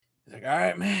Like, all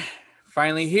right, man.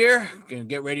 Finally here. Gonna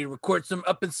get ready to record some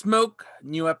Up in Smoke.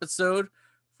 New episode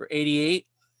for 88.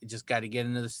 Just got to get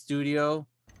into the studio.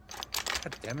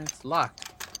 God damn it, it's locked.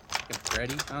 Fucking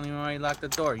Freddy. I don't even know why you locked the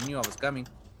door. You knew I was coming.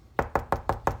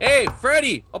 Hey,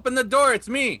 Freddy, open the door. It's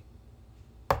me.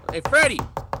 Hey, Freddy.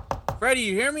 Freddy,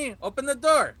 you hear me? Open the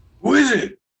door. Who is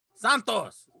it?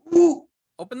 Santos. Who?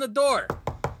 Open the door.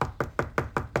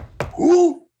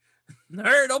 Who?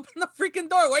 Nerd, open the freaking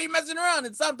door. Why are you messing around?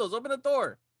 It's Santos. Open the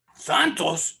door.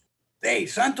 Santos? Hey,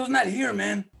 Santos not here,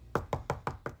 man.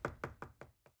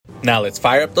 Now let's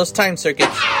fire up those time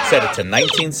circuits, set it to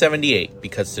 1978,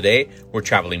 because today we're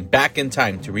traveling back in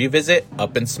time to revisit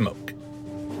Up in Smoke.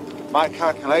 My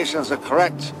calculations are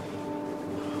correct.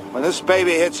 When this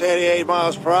baby hits 88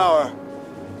 miles per hour,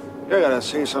 you're gonna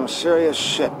see some serious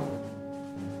shit.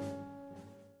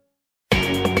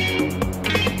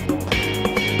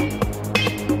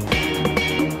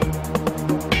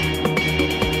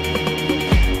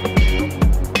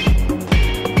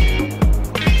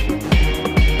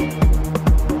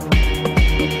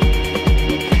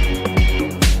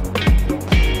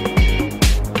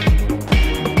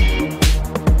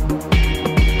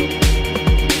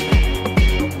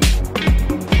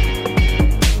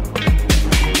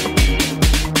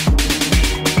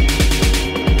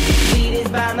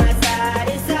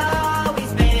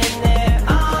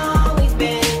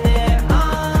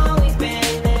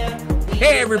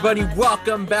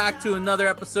 Welcome back to another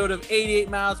episode of 88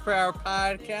 Miles Per Hour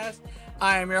Podcast.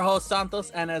 I am your host, Santos,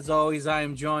 and as always, I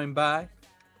am joined by...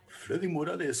 Freddy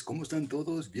Morales. ¿Cómo están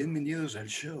todos? Bienvenidos al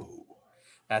show.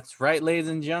 That's right, ladies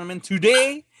and gentlemen.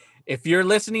 Today, if you're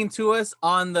listening to us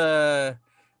on the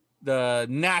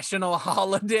national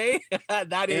holiday,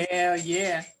 that is Hell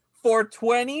yeah.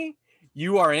 420,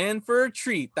 you are in for a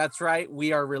treat. That's right.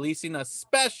 We are releasing a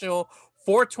special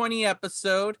 420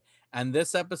 episode. And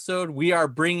this episode, we are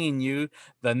bringing you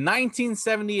the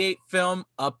 1978 film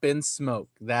Up in Smoke.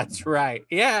 That's right.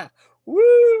 Yeah. Woo!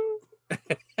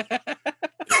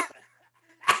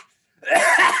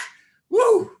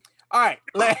 Woo! All right.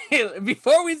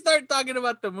 Before we start talking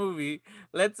about the movie,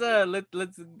 let's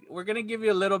we're gonna give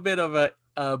you a little bit of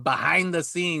a behind the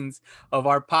scenes of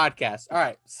our podcast. All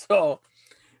right. So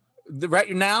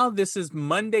right now, this is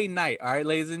Monday night. All right,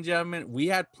 ladies and gentlemen, we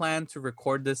had planned to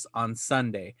record this on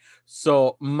Sunday.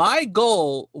 So my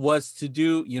goal was to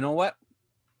do, you know what?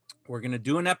 We're going to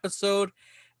do an episode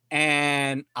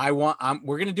and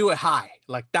we're going to do it high.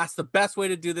 Like that's the best way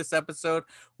to do this episode.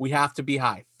 We have to be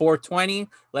high. 420.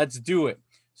 Let's do it.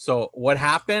 So what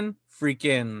happened?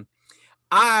 Freaking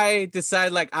I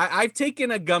decided I've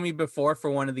taken a gummy before for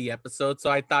one of the episodes. So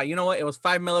I thought, you know what? It was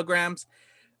 5 milligrams.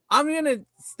 I'm going to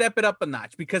step it up a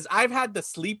notch because I've had the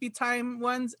sleepy time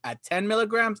ones at 10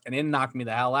 milligrams and it knocked me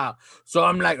the hell out. So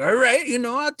I'm like, all right,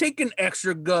 I'll take an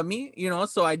extra gummy,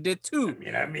 so I did too.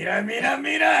 Mira.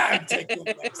 I'm taking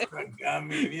an extra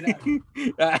gummy.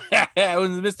 Mira. I was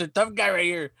Mr. Tough Guy right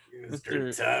here.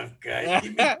 Mr. Tough Guy.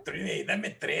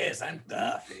 Dame tres. I'm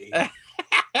tough.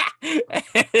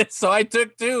 So I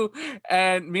took 2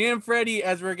 and me and Freddie,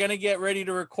 as we're going to get ready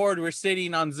to record, we're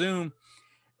sitting on Zoom.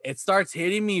 It starts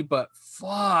hitting me, but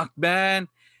fuck, man.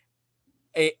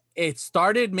 It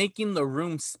started making the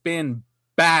room spin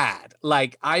bad.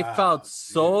 Like I felt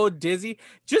so dizzy.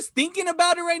 Just thinking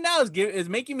about it right now is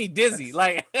making me dizzy.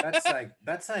 That's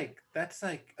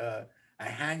like a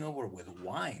hangover with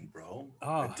wine, bro.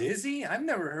 Dizzy? I've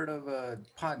never heard of a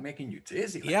pot making you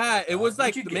dizzy. Yeah, it was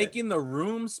like making the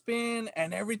room spin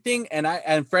and everything.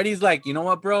 And Freddie's like, you know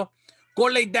what, bro? Go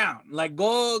lay down,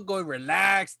 go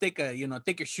relax, take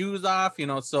your shoes off,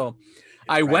 so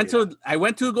I went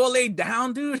to go lay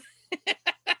down, dude.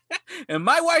 And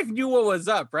my wife knew what was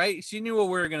up, right? She knew what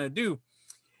we were going to do.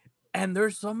 And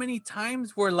there's so many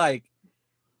times where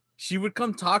she would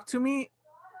come talk to me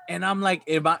and I'm like,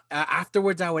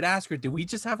 afterwards I would ask her, did we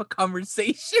just have a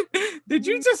conversation? Did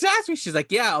you just ask me? She's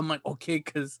like, yeah. I'm like, okay.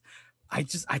 Cause I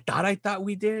thought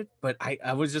we did, but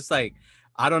I was just like,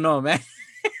 I don't know, man.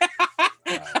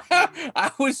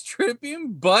 I was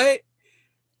tripping, but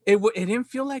it didn't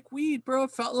feel like weed, bro.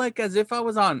 It felt like as if I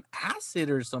was on acid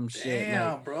or some shit.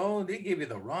 Damn, bro, they gave you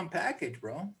the wrong package,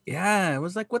 bro. Yeah, it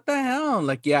was like, what the hell?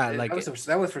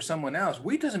 That was for someone else.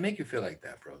 Weed doesn't make you feel like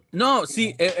that, bro. No,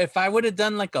 see, if I would have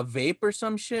done a vape or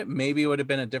some shit, maybe it would have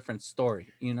been a different story,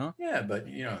 Yeah, but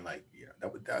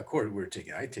of course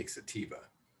I take sativa,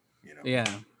 Yeah.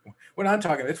 When I'm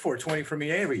talking, it's 420 for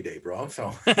me every day, bro.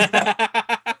 So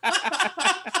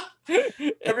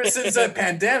ever since the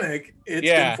pandemic, it's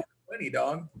been 420,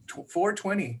 dog.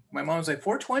 420. My mom's like,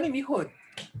 420, mijo.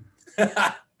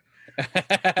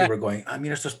 They were going, I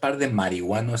mean, estos par de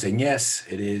marihuanos. And yes,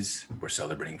 it is. We're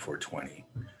celebrating 420.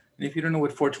 And if you don't know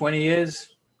what 420 is,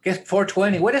 guess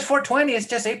 420. What is 420? It's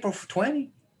just April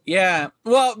 20. Yeah,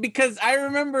 well, because I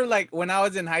remember like when I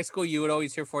was in high school, you would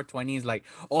always hear 420s like,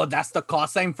 oh, that's the call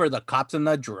sign for the cops and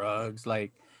the drugs,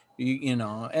 like you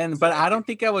know. And but I don't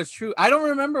think that was true. I don't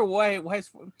remember why.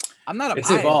 I'm not a.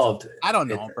 It's evolved. I don't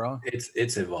know, bro.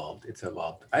 It's evolved. It's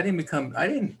evolved. I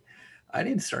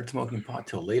didn't start smoking pot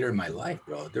till later in my life,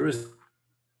 bro. There was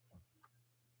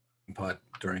pot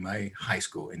during my high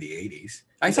school in the 80s.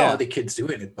 I saw other kids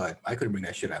doing it, but I couldn't bring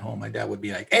that shit at home. My dad would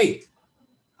be like, hey,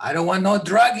 I don't want no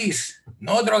druggies,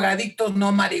 no drogadictos,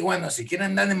 no marihuanos. Si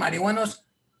quieren andar de marihuanos,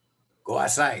 go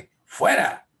outside.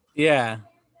 Fuera. Yeah.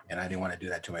 And I didn't want to do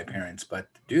that to my parents. But,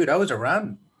 dude, I was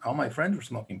around. All my friends were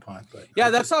smoking pot. But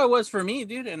yeah, that's how it was for me,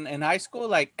 dude. In high school,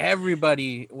 like,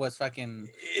 everybody was fucking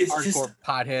hardcore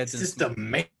potheads. It's just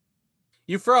amazing.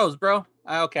 You froze, bro.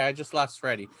 Okay, I just lost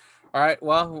Freddie. All right,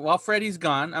 well, while Freddie's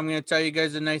gone, I'm going to tell you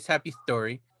guys a nice, happy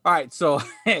story. All right, so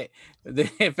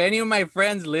if any of my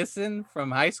friends listen from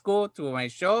high school to my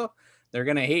show, they're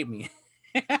gonna hate me.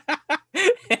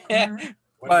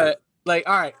 But like,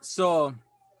 all right, so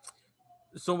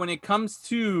when it comes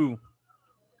to,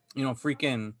 you know,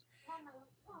 freaking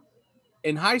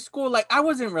in high school, like I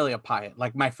wasn't really a pothead.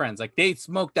 Like my friends, like they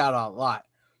smoked out a lot.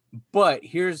 But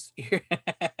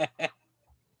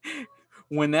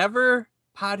whenever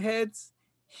potheads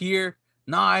hear,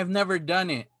 no, I've never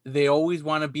done it, they always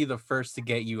want to be the first to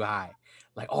get you high.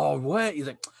 Like, oh, what? He's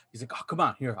like, oh, come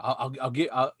on, here, I'll get,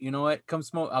 you know what? Come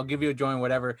smoke. I'll give you a joint,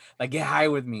 whatever. Like, get high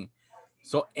with me.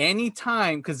 So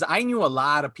anytime, because I knew a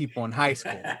lot of people in high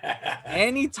school,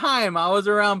 anytime I was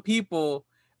around people,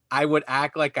 I would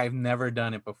act like I've never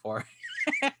done it before.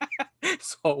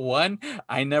 So one,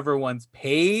 I never once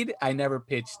paid. I never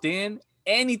pitched in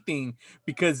anything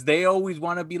because they always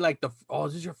want to be like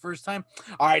is this your first time?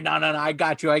 All right, no, I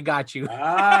got you.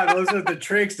 Those are the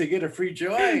tricks to get a free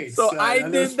joint. So I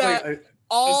did that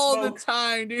all the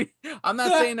time, dude. I'm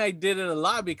not saying I did it a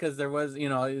lot because there was, you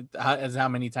know, as how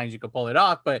many times you could pull it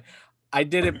off, but I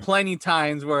did it plenty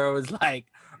times where it was like,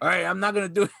 all right, I'm not gonna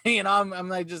do it, you know. I'm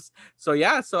like just so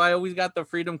I always got the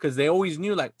freedom because they always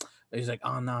knew like. He's like,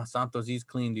 oh no, Santos, he's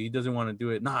clean, dude. He doesn't want to do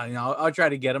it. Nah, you know, I'll try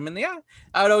to get him. And yeah,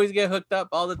 I would always get hooked up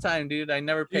all the time, dude. I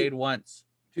never paid once.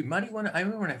 Dude, marijuana. I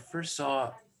remember when I first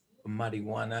saw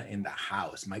marijuana in the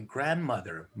house. My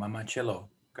grandmother, Mama Chelo,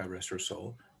 God rest her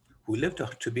soul, who lived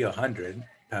to be 100,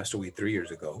 passed away 3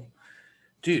 years ago.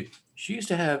 Dude, she used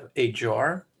to have a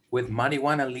jar with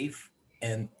marijuana leaf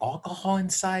and alcohol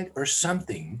inside or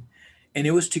something, and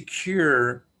it was to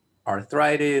cure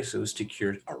arthritis, it was to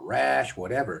cure a rash,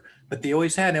 whatever. But they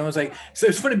always had, and it was like, so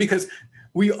it's funny because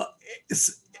we,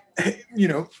 you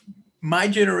know, my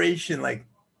generation, like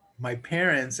my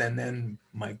parents and then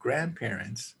my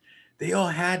grandparents, they all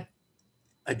had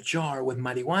a jar with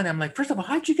marijuana. I'm like, first of all,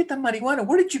 how'd you get the marijuana?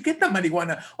 Where did you get the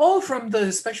marijuana? Oh, from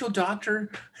the special doctor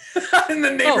in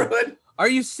the neighborhood. Are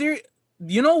you serious?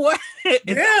 You know what?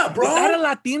 Yeah, bro. Is that a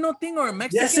Latino thing or a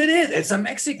Mexican? Yes, it is. It's a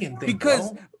Mexican thing.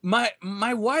 Because bro.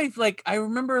 my wife, like, I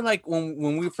remember like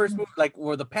when we first moved, like,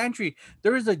 where the pantry,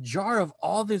 there was a jar of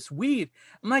all this weed.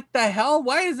 I'm like, the hell?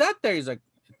 Why is that there? He's like,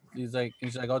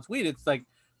 oh, it's weed. It's like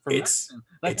for medicine.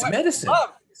 Like, it's medicine.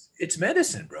 Love. It's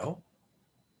medicine, bro.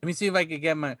 Let me see if I can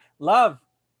get my love.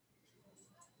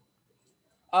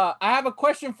 I have a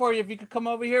question for you. If you could come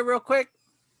over here real quick.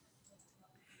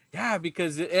 Yeah,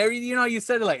 because you know, you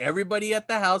said it like everybody at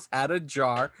the house had a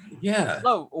jar. Yeah.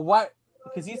 No, what?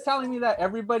 Because he's telling me that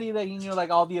everybody that he knew, like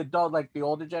all the adult, like the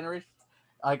older generation,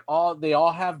 like they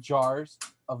all have jars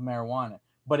of marijuana,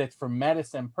 but it's for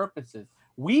medicine purposes.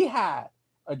 We had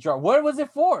a jar. What was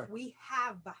it for? We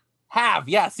have.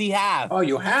 Yes, he have. Oh,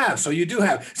 you have. So you do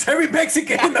have. So every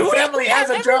Mexican in the family has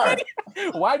a jar.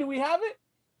 Why do we have it?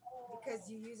 Because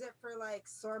you use it for like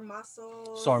sore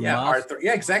muscles.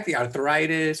 Yeah, exactly.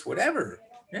 Arthritis, whatever.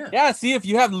 Yeah. Yeah. See, if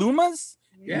you have lumas.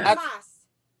 Yeah.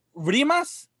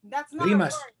 Rimas. That's not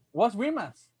rimas. What's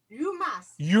rimas?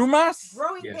 Yumas.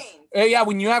 Growing pains. Yeah,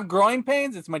 when you have growing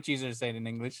pains, it's much easier to say it in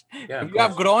English. Yeah, if you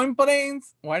have growing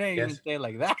pains, why don't you even say it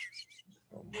like that?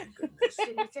 Oh my goodness.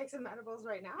 Can you take some edibles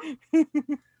right now?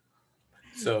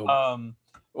 So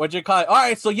what you call it? All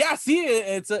right, so yeah, see,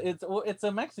 it's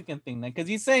a Mexican thing then, because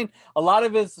he's saying a lot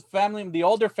of his family, the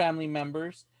older family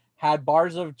members, had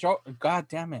bars of jars of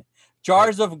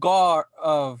jars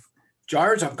of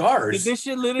gars. Did this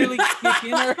shit literally kick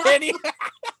in already?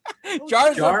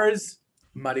 jars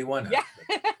marijuana. Yeah.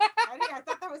 I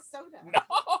thought that was soda. No,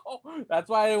 that's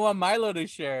why I want Milo to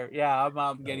share. Yeah,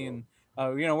 I'm getting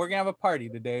We're gonna have a party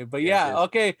today. But Yes, yeah, yes.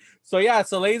 okay. So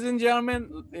ladies and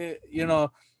gentlemen, you go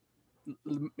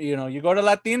to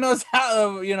Latinos,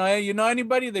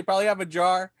 anybody, they probably have a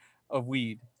jar of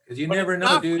weed. Because you But never it's know,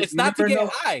 not, dude. It's You not to never get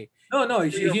know. high. No, For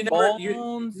your you never. You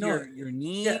bones, no. your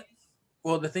knees. Yeah.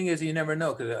 Well, the thing is, you never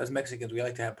know because as Mexicans, we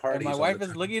like to have And parties. my all wife the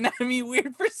is time. looking at me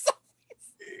weird for some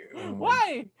reason. Oh.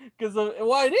 Why? Because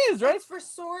it is, right? It's for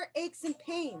sore aches and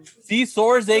pains. See,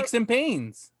 sores, aches, and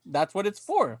pains. That's what it's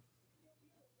for.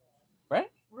 Right?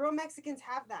 Real Mexicans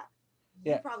have that.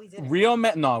 Yeah. You probably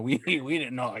didn't. No, we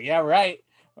didn't know. Yeah, right.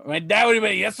 My dad would have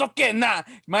been, yes, okay, nah.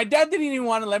 My dad didn't even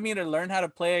want to let me to learn how to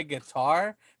play a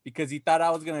guitar because he thought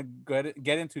I was gonna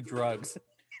get into drugs.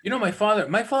 My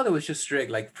father was just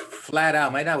strict, like flat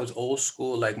out. My dad was old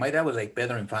school. Like my dad was like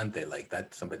Pedro Infante, like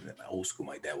that. Somebody old school.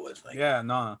 My dad was like, Yeah,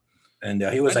 no. and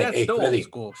he was My like, dad's hey, still Freddy. old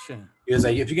school. Shit. He was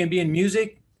like, if you're gonna be in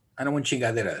music, I don't want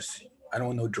chingaderas. I don't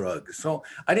want no drugs. So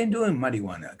I didn't do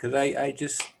marijuana because I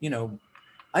just,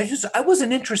 I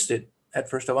wasn't interested at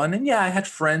first of all. And then I had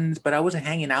friends, but I wasn't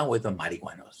hanging out with the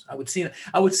marihuanos. I would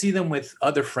see them with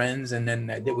other friends, and then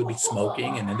they would be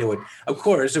smoking, and then they would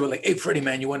like, hey Freddie,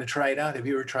 man, you want to try it out? Have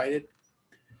you ever tried it?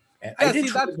 And I did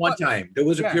try it one time. There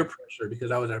was a peer pressure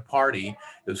because I was at a party.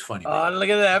 It was funny. Oh, look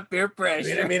at that peer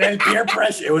pressure. I mean, peer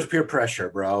pressure. It was peer pressure,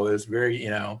 bro. It was very,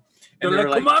 And they were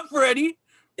like, come on, Freddie.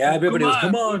 Yeah, everybody was,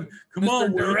 come on,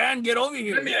 Mr. Duran, get over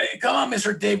here. Come on,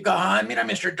 Mr. Dave Gahan. Mira,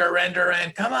 Mr. Duran.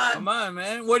 Come on. Come on,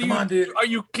 man. What Come on, dude. Are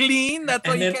you clean? That's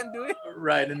why you can't do it?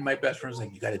 Right. And my best friend was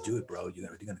like, you got to do it, bro. They're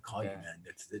going to call you, man.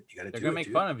 That's it. You got to do it. They're going to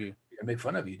make fun of you. They're going to make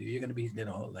fun of you, dude. You're going to be, the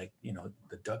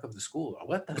duck of the school. Or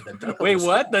what? The duck Wait, of the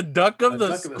what? school. The duck of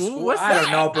the school? What's I that?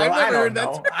 don't know, bro. I don't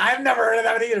know. I've never heard of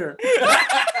that either. You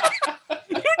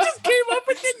just came up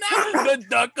with it now. The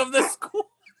duck of the school.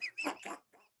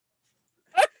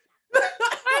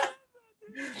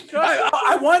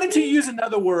 I wanted to use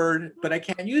another word, but I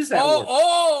can't use that word.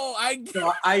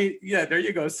 There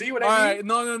you go. See what I mean?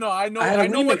 All right, no. I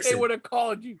know what they would have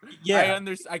called you. Yeah, I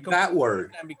understand. that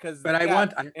word. Because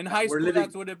in high school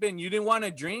that's what it been. You didn't want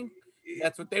to drink.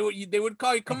 That's what they would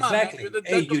call you. Come on, man. You're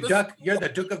the duck You're the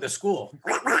duck of the school.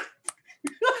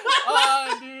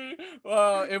 Oh, dude.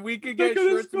 Well, if we could get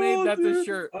shirts made, that's a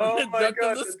shirt. Oh my duck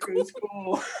god, of the school.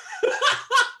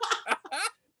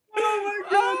 Oh my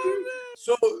god, dude.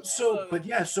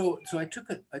 So I took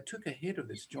a hit of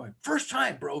this joint. First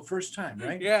time,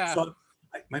 right? Yeah. So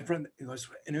my friend was,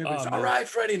 and everybody's all right,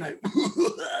 Freddie, and I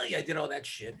did all that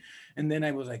shit, and then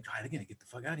I was like, I gotta get the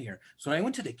fuck out of here. So I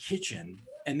went to the kitchen,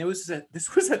 and this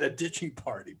was at a ditching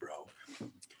party, bro.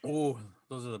 Oh,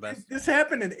 those are the best. This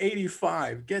happened in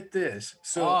 '85. Get this.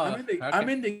 So I'm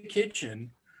in the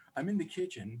kitchen.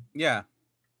 Yeah.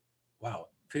 Wow,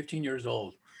 15 years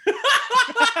old.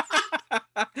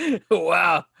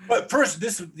 Wow. But first,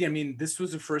 this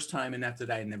was the first time, and after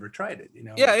that, I never tried it.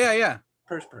 Yeah.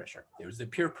 Peer pressure. There was the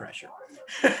peer pressure.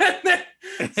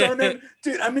 So then,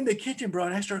 dude, I'm in the kitchen, bro,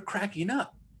 and I start cracking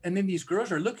up. And then these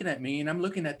girls are looking at me, and I'm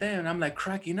looking at them, and I'm like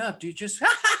cracking up, dude. Just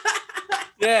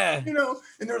yeah. And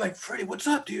they're like, Freddie, what's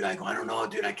up, dude? I go, I don't know,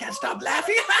 dude. I can't stop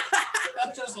laughing.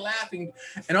 I'm just laughing.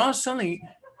 And all of a sudden,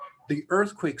 the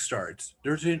earthquake starts.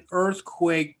 There's an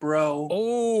earthquake, bro.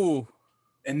 Oh.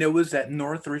 And there was that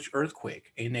Northridge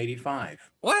earthquake in '85.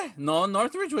 What? No,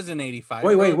 Northridge was in '85.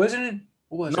 Wait, wasn't it?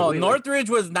 Northridge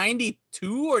was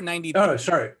 92 or 93. Oh,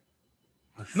 sorry.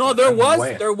 No, there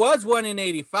was one in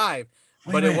 '85,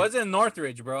 but it wasn't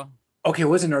Northridge, bro. Okay, it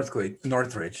wasn't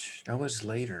Northridge. That was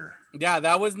later. Yeah,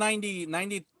 that was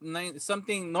 90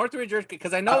 something Northridge,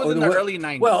 because I know it was in the early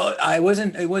 90s. Well,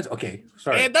 it was okay.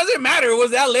 Sorry. It doesn't matter. It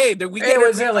was LA. It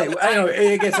was LA. I know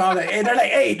it gets all that. And they're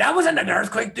like, hey, that wasn't an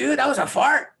earthquake, dude. That was a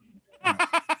fart.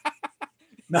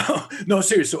 No,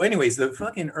 seriously. So, anyways, the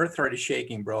fucking earth started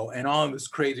shaking, bro, and all of this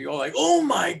crazy. All like, oh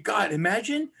my god!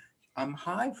 Imagine I'm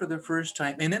high for the first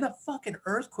time, and then a fucking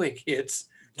earthquake hits.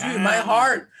 Dude, Damn. my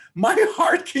heart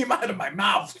came out of my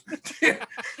mouth.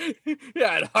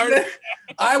 Yeah,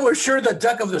 I was sure the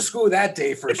duck of the school that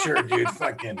day for sure, dude.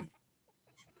 Fucking.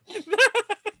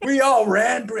 We all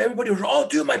ran. Everybody was, oh,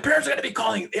 dude, my parents are going to be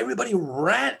calling. Everybody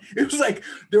ran. It was like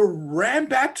they ran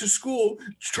back to school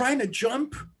trying to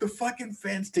jump the fucking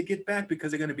fence to get back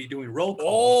because they're going to be doing roll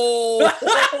call.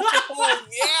 Oh,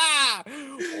 yeah.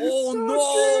 Oh,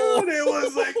 no. Dude, it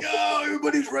was like, oh,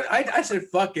 everybody's running. I said,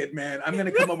 fuck it, man. I'm going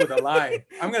to come up with a lie.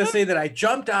 I'm going to say that I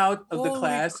jumped out of the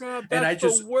class. Crap, and I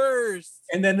just the worst.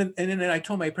 And then I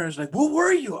told my parents, like, where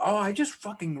were you? Oh, I just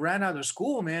fucking ran out of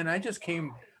school, man. I just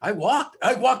came. I walked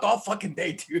all fucking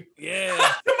day, dude. Yeah.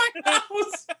 To my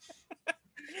house.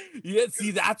 Yeah,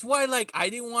 see, that's why like I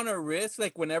didn't want to risk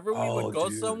like whenever we would Oh, go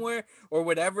dude. somewhere or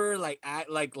whatever, like act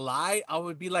like lie, I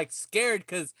would be like scared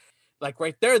because like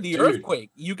right there, the Dude,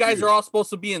 earthquake. You guys dude. are all supposed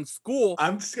to be in school.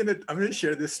 I'm gonna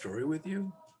share this story with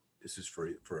you. This is for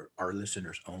our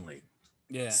listeners only.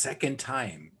 Yeah. Second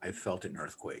time I felt an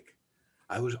earthquake.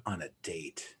 I was on a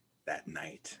date that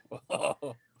night.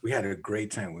 We had a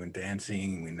great time. We went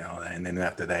dancing, we know, and then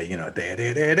after that, you know,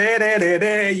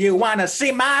 you wanna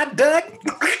see my duck?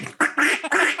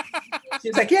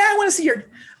 She's like, yeah, I want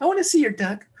to see your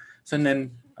duck. So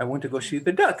then I went to go see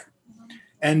the duck.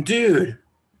 And dude,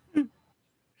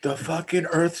 the fucking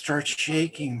earth starts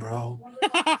shaking, bro.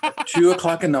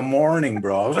 2:00 in the morning,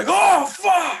 bro. I was like, oh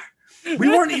fuck. We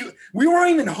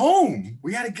weren't even home.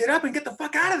 We had to get up and get the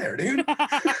fuck out of there, dude.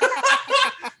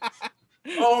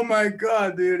 Oh my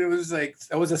god, dude! It was like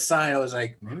that was a sign. I was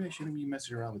like, maybe I shouldn't be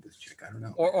messing around with this chick. I don't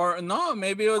know. Or no,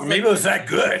 maybe it was. Or maybe it was that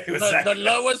good. It was the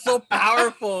love was so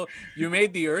powerful, you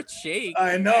made the earth shake.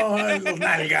 I know.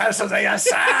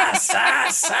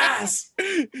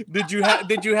 Did you have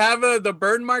the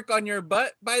burn mark on your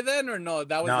butt by then, or no?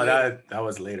 That was that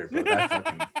was later, bro.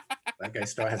 That guy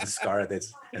still has a scar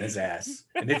that's in his ass.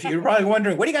 And if you're probably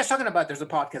wondering, what are you guys talking about? There's a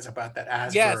podcast about that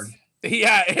ass burn.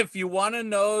 Yeah, if you want to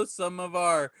know some of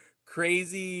our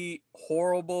crazy,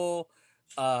 horrible,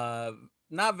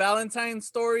 not Valentine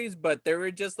stories, but they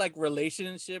were just like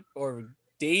relationship or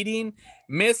dating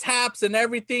mishaps and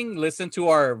everything, listen to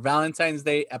our Valentine's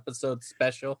Day episode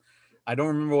special. I don't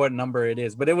remember what number it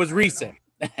is, but it was recent.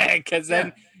 Because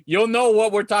then you'll know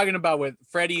what we're talking about with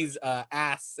Freddie's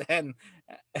ass. And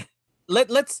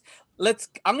let's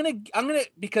I'm gonna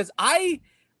because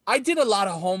I did a lot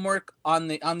of homework on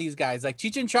these guys. Like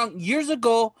Cheech and Chong, years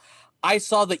ago, I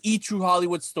saw the E! True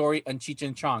Hollywood Story on Cheech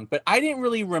and Chong, but I didn't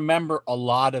really remember a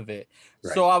lot of it.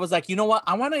 Right. So I was like, you know what?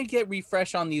 I want to get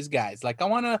refreshed on these guys. Like I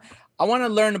want to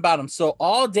learn about them. So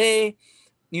all day,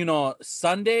 you know,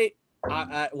 Sunday,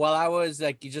 while I was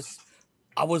like,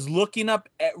 I was looking up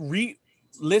at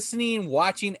listening,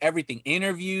 watching everything,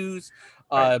 interviews,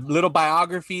 little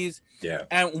biographies. Yeah.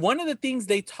 And one of the things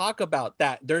they talk about,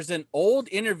 that there's an old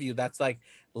interview that's like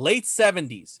late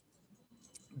 70s.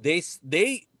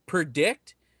 They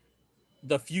predict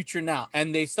the future now,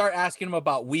 and they start asking them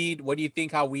about weed. What do you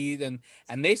think how weed and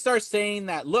they start saying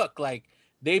that, look, like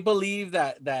they believe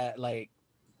that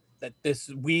this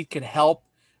weed could help.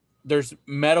 There's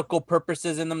medical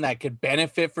purposes in them that could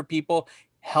benefit for people,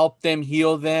 help them,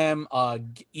 heal them,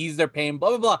 ease their pain, blah,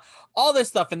 blah, blah, all this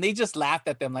stuff. And they just laughed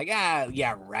at them like,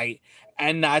 yeah, right.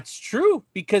 And that's true,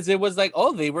 because it was like,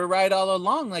 oh, they were right all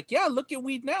along. Like, yeah, look at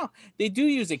weed now. They do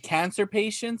use it. Cancer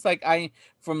patients. Like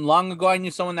from long ago, I knew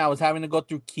someone that was having to go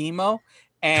through chemo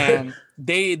and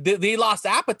they lost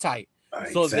appetite.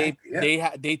 So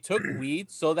they took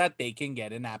weed so that they can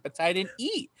get an appetite and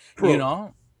eat, you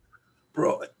know?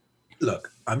 Bro,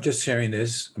 look, I'm just sharing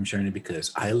this. I'm sharing it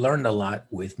because I learned a lot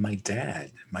with my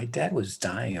dad. My dad was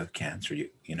dying of cancer.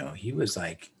 You know, he was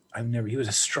like, he was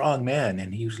a strong man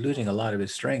and he was losing a lot of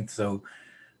his strength. So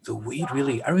the weed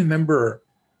really, I remember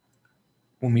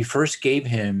when we first gave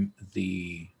him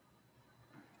it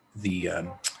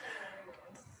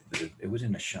was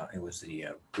in a shot. It was the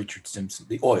Richard Simpson,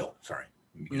 the oil. Sorry,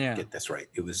 let me get this right.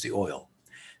 It was the oil.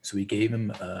 So we gave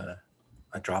him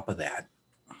a drop of that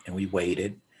and we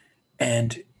waited.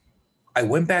 And I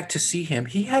went back to see him.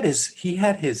 He had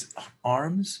his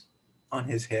arms on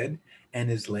his head and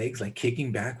his legs like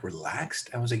kicking back, relaxed.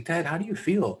 I was like, Dad, how do you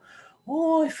feel?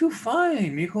 Oh, I feel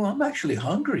fine, mijo. I'm actually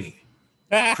hungry.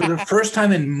 For the first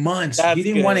time in months, he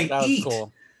didn't want to eat.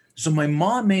 Cool. So my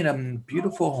mom made a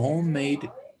beautiful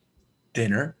homemade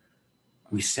dinner.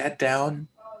 We sat down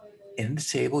in the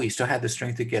table. He still had the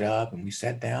strength to get up, and we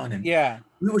sat down and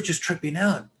we were just tripping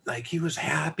out. Like he was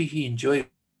happy. He enjoyed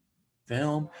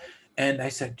film. And I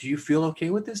said, do you feel okay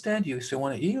with this, Dad? Do you still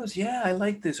want to eat? He goes, yeah, I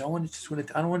like this. I don't want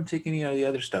to take any of the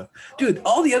other stuff. Dude,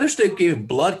 all the other stuff gave him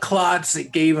blood clots.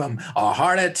 It gave him a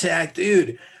heart attack.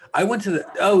 Dude, I went to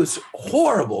it was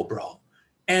horrible, bro.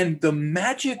 And the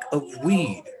magic of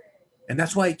weed, and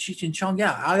that's why Cheech and Chong,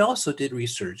 I also did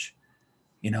research,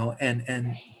 you know,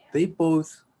 and they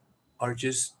both are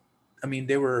just, I mean,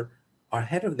 they were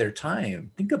ahead of their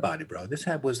time. Think about it, bro. This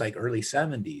was like early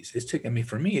 70s. It's took, I mean,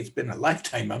 for me, it's been a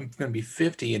lifetime. I'm going to be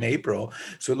 50 in April.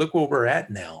 So look where we're at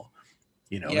now.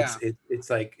 You know, it's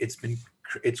like,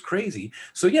 it's crazy.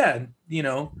 So yeah, you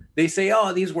know, they say,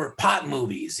 oh, these were pot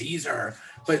movies. These are,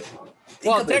 but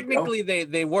well, technically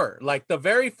they were like the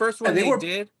very first one they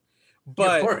did,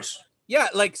 but of course. Yeah,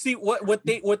 like see what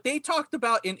they talked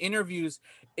about in interviews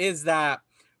is that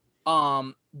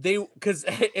because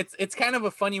it's kind of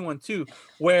a funny one too,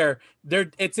 where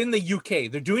it's in the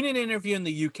UK. They're doing an interview in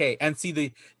the UK, and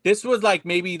this was like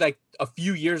maybe like a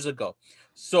few years ago,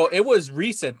 so it was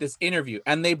recent, this interview,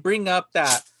 and they bring up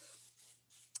that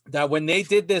when they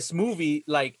did this movie,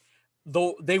 like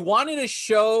though they wanted to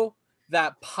show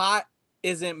that pot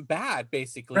isn't bad,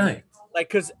 basically, Right. like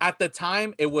because at the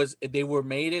time they were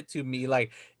made it to me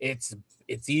like it's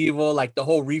evil, like the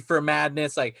whole reefer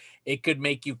madness, like it could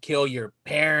make you kill your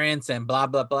parents and blah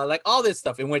blah blah, like all this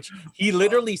stuff, in which he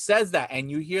literally says that, and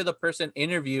you hear the person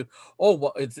interview, oh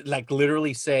well, it's like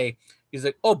literally say, he's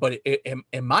like, oh but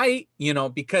it might,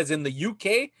 because in the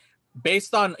UK,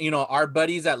 based on our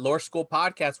buddies at Lore School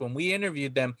Podcast, when we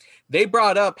interviewed them, they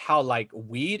brought up how like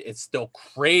weed is still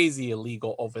crazy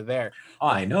illegal over there. Oh,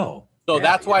 I know. So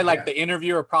that's why the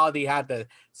interviewer probably had to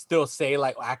still say,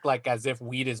 like, act like as if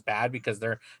weed is bad, because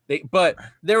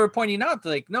they were pointing out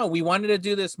like, no, we wanted to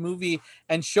do this movie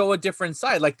and show a different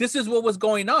side. Like, this is what was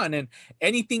going on, and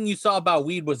anything you saw about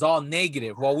weed was all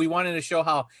negative. Well, we wanted to show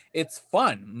how it's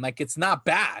fun, like it's not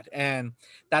bad. And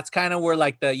that's kind of where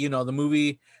like the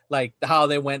movie, like how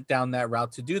they went down that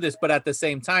route to do this. But at the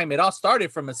same time, it all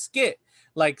started from a skit,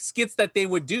 like skits that they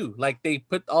would do. Like they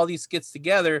put all these skits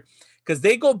together, because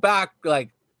they go back like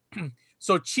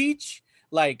so Cheech,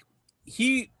 like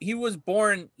he was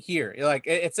born here, like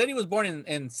it said he was born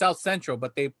in South Central,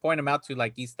 but they point him out to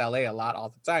like East LA a lot, all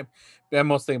the time, and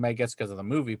mostly I guess because of the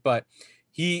movie. But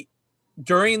he,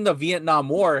 during the Vietnam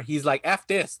War, he's like, F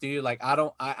this, dude, like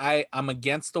I'm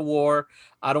against the war,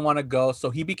 I don't want to go.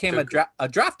 So he became a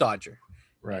draft dodger.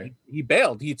 Right. He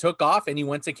bailed, he took off, and he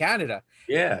went to Canada.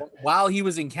 Yeah. While he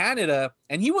was in Canada,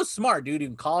 and he was smart, dude,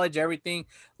 in college, everything,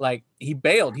 like he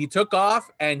bailed, he took off,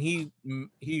 and he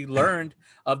learned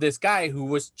of this guy who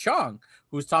was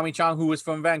Tommy Chong, who was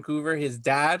from Vancouver. His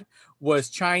dad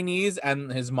was Chinese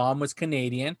and his mom was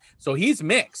Canadian, so he's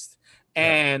mixed.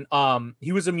 And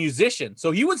he was a musician,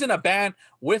 so he was in a band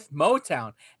with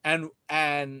Motown, and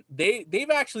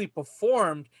they've actually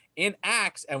performed in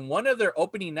acts, and one of their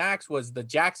opening acts was the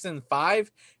Jackson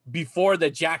 5 before the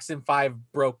Jackson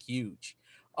 5 broke huge.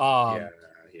 And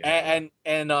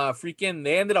freaking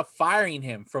they ended up firing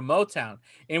him from Motown,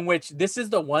 in which this is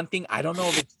the one thing I don't know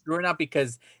if it's true or not,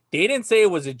 because they didn't say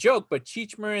it was a joke, but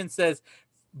Cheech Marin says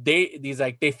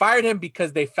they fired him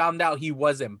because they found out he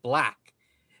wasn't black.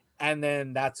 And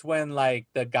then that's when like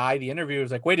the interviewer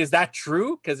was like, wait, is that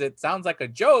true? Because it sounds like a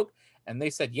joke. And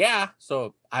they said, yeah.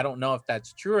 So I don't know if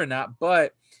that's true or not.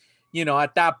 But,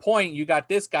 at that point, you got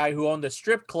this guy who owned a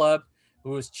strip club, who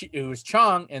was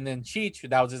Chong, and then Cheech,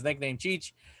 that was his nickname,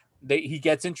 Cheech. He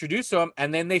gets introduced to him,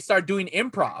 and then they start doing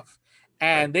improv.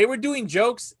 And they were doing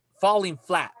jokes falling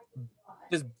flat,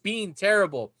 just being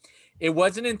terrible. It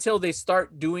wasn't until they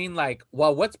start doing like,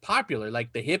 well, what's popular?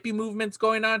 Like the hippie movement's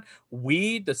going on,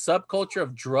 weed, the subculture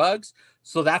of drugs.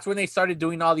 So that's when they started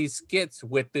doing all these skits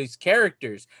with these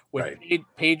characters, with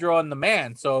Pedro and the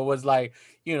Man. So it was like,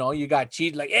 you got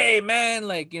Cheech, like, hey man,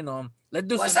 like, let's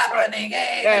do what's happening?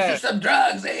 Hey, let's do some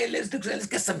drugs. Hey, let's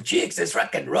get some chicks. Let's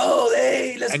rock and roll.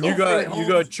 Hey, let's and go. And you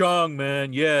got Chong,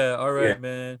 man. Yeah, all right,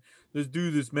 man. Let's do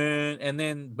this, man. And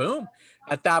then boom,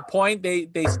 at that point, they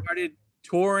started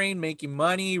touring, making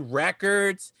money,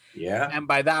 records. Yeah. And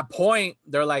by that point,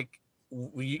 they're like,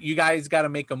 you guys got to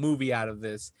make a movie out of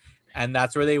this. And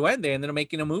that's where they went. They ended up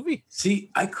making a movie.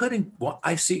 See,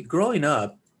 growing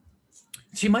up,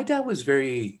 my dad was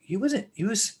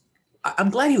I'm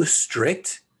glad he was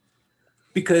strict,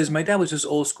 because my dad was just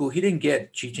old school. He didn't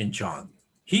get Cheech and Chong.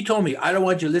 He told me, I don't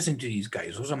want you to listen to these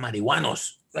guys. Those are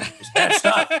marihuanos. It's bad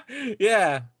stuff.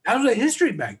 Yeah. That was the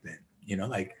history back then,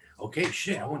 like, okay,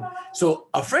 shit. So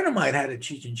a friend of mine had a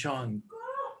Cheech and Chong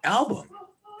album,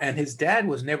 and his dad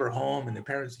was never home, and the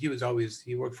parents,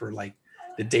 he worked for like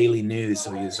the Daily News,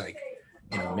 so he was like,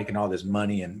 making all this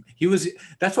money, and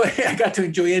that's why I got to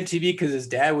enjoy MTV, because his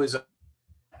dad was,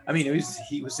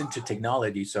 he was into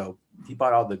technology, so he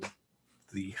bought all the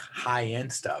high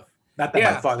end stuff. Not that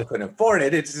my father couldn't afford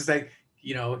it. It's just like,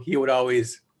 he would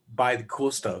always buy the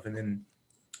cool stuff, and then,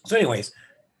 so anyways,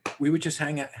 we would just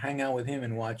hang out with him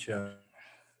and watch. I don't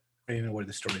even know where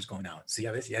the story's going out. See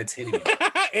how this? Yeah, it's hitting me.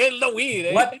 In the weed.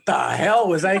 Eh? What the hell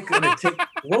was I gonna take?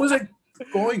 What was I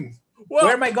going? Well,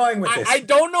 where am I going with this? I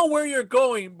don't know where you're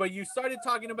going, but you started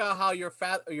talking about how your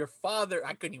father.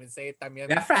 I couldn't even say it. También.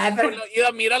 Your father.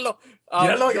 Míralo.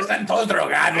 Míralo, ya están todos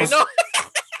drogados.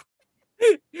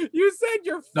 You said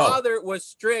your father was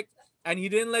strict, and he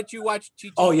didn't let you watch Cheech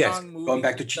and Chong. Oh yes, movies. going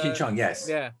back to Cheech and Chong. Yes.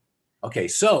 Yeah. Okay,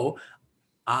 so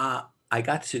I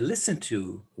got to listen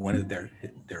to one of their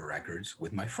records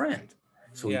with my friend.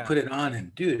 So we put it on,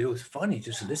 and dude, it was funny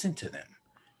just to listen to them.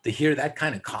 to hear that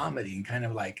kind of comedy and kind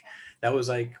of like, that was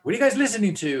like, what are you guys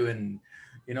listening to? And,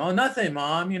 nothing,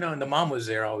 mom, and the mom was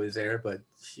there, always there, but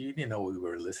she didn't know what we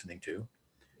were listening to.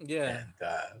 Yeah.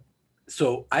 And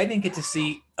so I didn't get to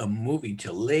see a movie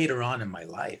till later on in my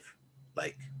life,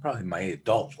 like probably my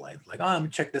adult life. Like, oh, I'm gonna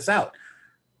check this out.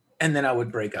 And then I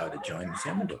would break out a joint and say,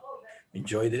 I'm gonna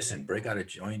enjoy this and break out a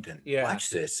joint and watch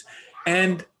this.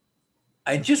 And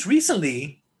I just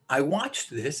recently, I watched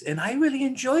this and I really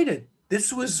enjoyed it.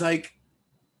 This was like,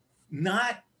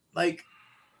 not like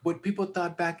what people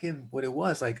thought back in what it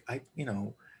was. Like,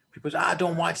 people say,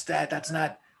 don't watch that. That's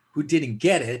not, who didn't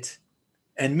get it.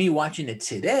 And me watching it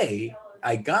today,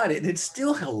 I got it. And it's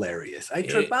still hilarious. I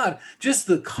trip out. Just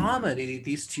the comedy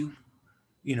these two,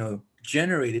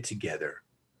 generated together.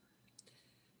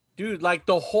 Dude, like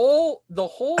the whole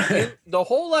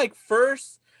like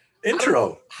first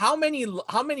intro. How many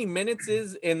minutes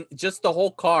is in just the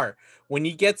whole car when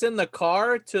he gets in the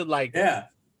car to like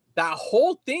that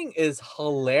whole thing is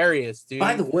hilarious, dude.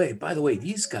 By the way,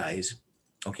 these guys,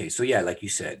 okay, so yeah, like you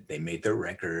said, they made their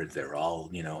records, they're all,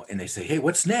 and they say, hey,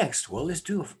 what's next? Well, let's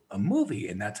do a movie.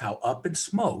 And that's how Up in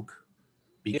Smoke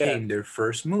became their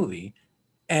first movie.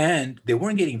 And they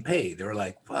weren't getting paid. They were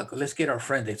like, fuck, let's get our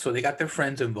friends. So they got their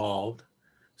friends involved.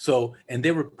 So, and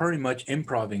they were pretty much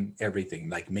improvising everything,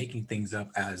 like making things up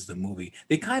as the movie.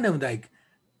 They kind of like,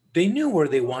 they knew where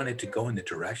they wanted to go in the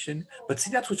direction. But see,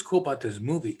 that's what's cool about this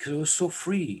movie, because it was so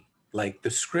free. Like the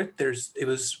script, it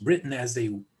was written as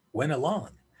they went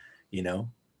along,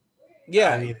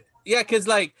 Yeah. I mean, yeah, because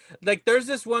like there's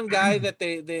this one guy that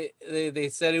they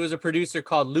said he was a producer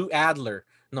called Lou Adler.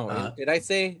 No, did I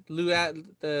say Lou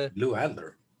Adler? Lou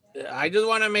Adler. I just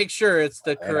want to make sure it's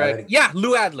the correct. Yeah,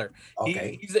 Lou Adler.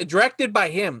 Okay. He's directed by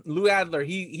him, Lou Adler.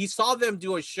 He saw them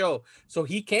do a show, so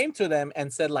he came to them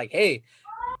and said like, "Hey,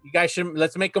 you guys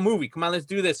let's make a movie. Come on, let's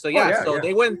do this." So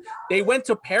they went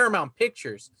to Paramount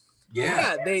Pictures.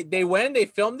 Yeah, they went, they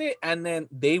filmed it, and then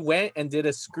they went and did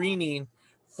a screening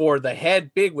for the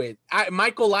head bigwig,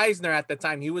 Michael Eisner at the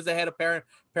time. He was the head of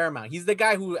Paramount. He's the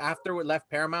guy who, after we left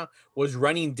Paramount, was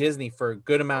running Disney for a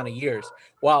good amount of years.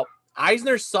 Well,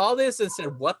 Eisner saw this and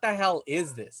said, what the hell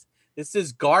is this? This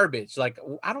is garbage. Like,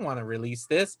 I don't want to release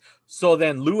this. So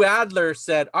then Lou Adler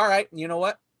said, all right, you know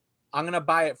what? I'm going to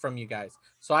buy it from you guys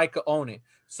so I could own it.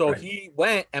 So he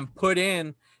went and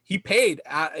he paid,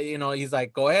 he's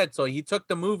like, go ahead. So he took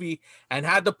the movie and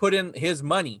had to put in his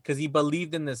money because he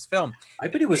believed in this film. I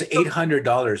bet it was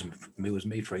 $800. It was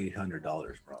made for $800,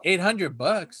 bro.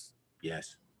 $800.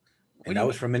 Yes. And that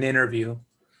was from an interview.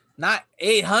 Not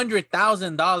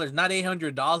 $800,000, not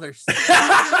 $800.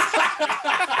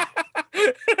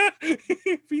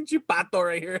 Pinche pato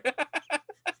right here.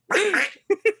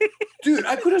 Dude,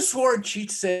 I could have sworn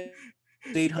Cheech said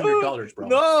 $800, bro.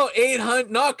 No, 800.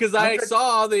 No, because I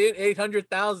saw the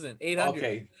 800,000. 800.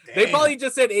 Okay. Damn. They probably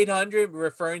just said 800,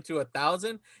 referring to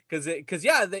 1,000. Because they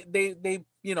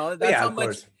that's how much.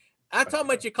 Course. That's how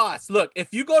much it costs. Look, if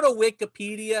you go to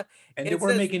Wikipedia, and they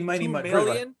were making money,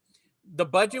 million. The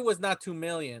budget was not 2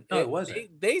 million. No, it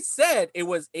wasn't. They said it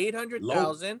was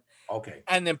 800,000. Okay.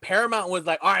 And then Paramount was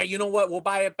like, all right, you know what? We'll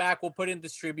buy it back. We'll put it in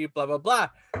distribute, blah, blah, blah.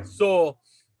 So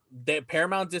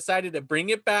Paramount decided to bring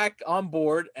it back on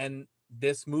board. And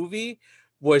this movie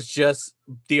was just,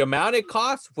 the amount it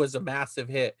cost was a massive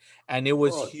hit. And it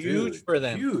was huge for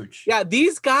them. Huge. Yeah,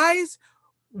 these guys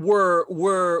were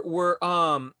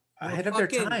ahead of their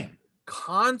time.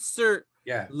 Concert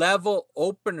level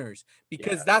openers,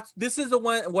 because this is the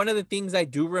one of the things I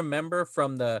do remember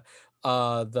from the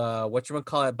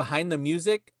whatchamacallit, Behind the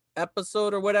Music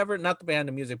episode or whatever, not the Behind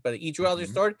the Music, but the Each Other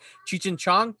Story, Cheech and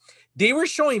Chong. They were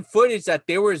showing footage that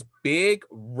there was big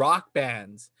rock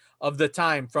bands of the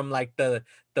time from like the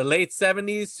late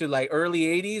 70s to like early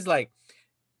 80s, like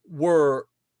were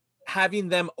having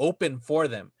them open for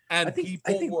them. And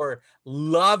people were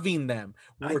loving them,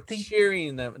 were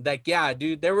cheering them. Like, yeah,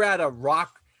 dude, they were at a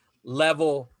rock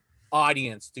level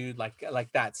audience, dude, like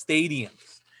that,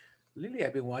 stadiums. Lately,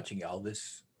 I've been watching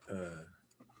Elvis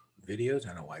videos. I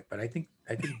don't know why, but I think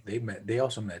they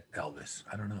also met Elvis.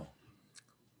 I don't know.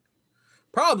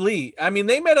 Probably. I mean,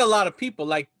 they met a lot of people.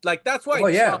 Like that's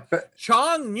why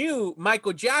Chong knew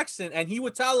Michael Jackson, and he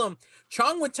would tell him.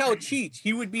 Chong would tell Cheech.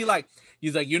 He would be like,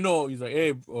 he's like,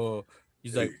 hey,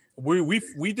 he's like,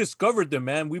 we discovered them,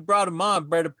 man. We brought them on,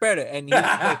 better. And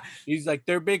he's like,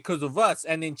 they're big because of us.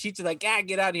 And then Cheech is like,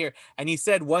 get out of here. And he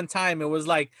said one time, it was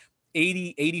like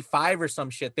 80, 85 or some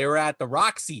shit. They were at the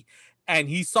Roxy and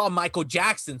he saw Michael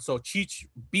Jackson. So Cheech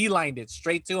beelined it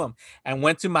straight to him and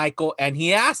went to Michael. And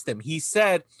he asked him, he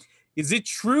said, is it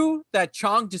true that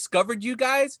Chong discovered you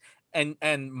guys?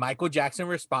 And Michael Jackson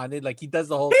responded like he does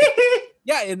the whole thing.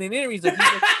 Yeah, in the interview he's like,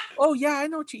 oh yeah, I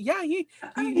know. Yeah, he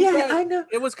I know.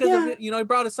 it was because Yeah. of he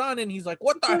brought us on, and he's like,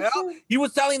 what the hell? He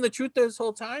was telling the truth this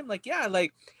whole time. Like, yeah,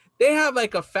 like they have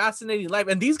like a fascinating life,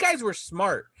 and these guys were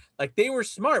smart. Like they were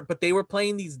smart, but they were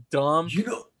playing these dumb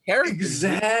characters.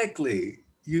 Exactly.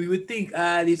 You would think,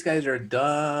 these guys are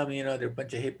dumb. They're a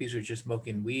bunch of hippies who are just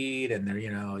smoking weed, and they're, you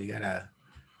gotta,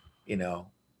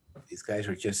 these guys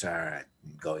are just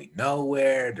going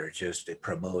nowhere. They're just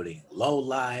promoting low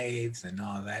lives and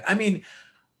all that. I mean,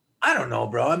 I don't know,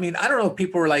 bro. I mean, I don't know if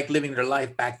people were like living their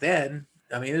life back then.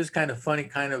 I mean, it was kind of funny,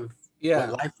 what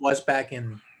life was back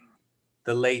in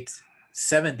the late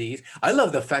 70s. I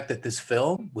love the fact that this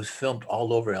film was filmed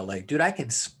all over LA. Dude, I can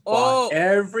spot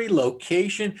every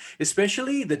location,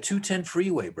 especially the 210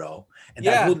 freeway, bro. And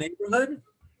that whole neighborhood,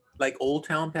 like Old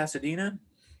Town Pasadena.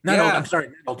 I'm sorry,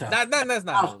 not Old Town. That's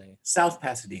not LA. South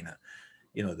Pasadena.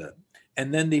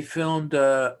 And then they filmed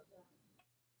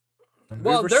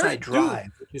Riverside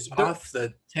Drive, which is off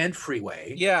the 10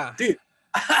 freeway. Yeah. Dude,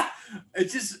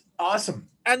 it's just awesome.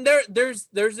 And there's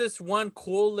this one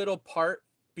cool little part,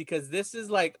 because this is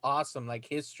like awesome, like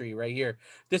history right here.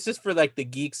 This is for like the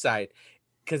geek side,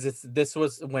 because this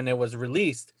was when it was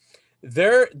released.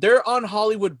 They're on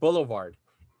Hollywood Boulevard.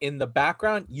 In the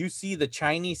background, you see the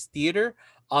Chinese theater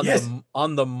on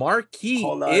the marquee.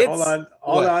 Hold on.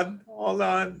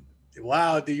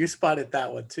 Wow, dude, you spotted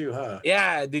that one too, huh?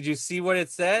 Yeah. Did you see what it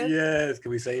said? Yes.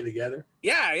 Can we say it together?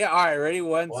 Yeah. All right, ready?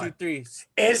 1, 2, 3.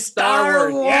 It's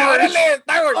Star Wars. Yeah,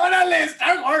 Star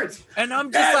Wars. And I'm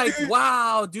just dude.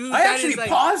 Wow, dude. I actually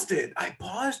paused it. I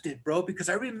paused it, bro, because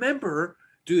I remember,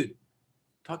 dude,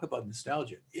 talk about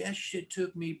nostalgia. Yeah, shit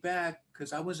took me back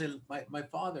because I was my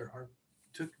father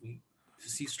took me to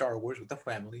see Star Wars with the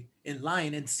family in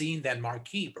line and seeing that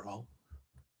marquee, bro.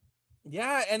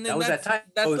 Yeah, and then that was that time.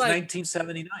 That was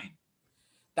 1979.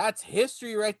 That's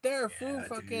history right there, fool.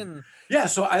 Fucking yeah.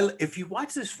 So if you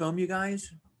watch this film, you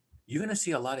guys, you're gonna see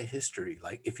a lot of history.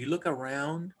 Like if you look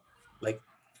around, like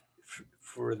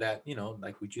for that,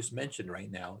 like we just mentioned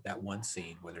right now, that one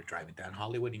scene where they're driving down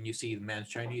Hollywood and you see the man's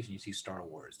Chinese and you see Star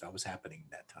Wars. That was happening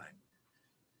that time.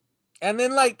 And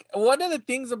then, like, one of the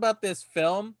things about this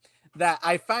film that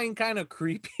I find kind of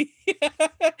creepy,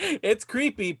 it's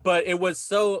creepy, but it was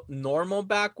so normal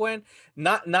back when,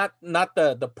 not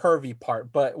the pervy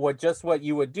part, but what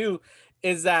you would do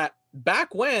is that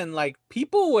back when, like,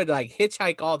 people would like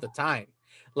hitchhike all the time,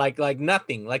 like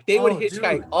nothing, like they would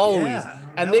hitchhike always,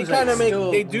 and they kind of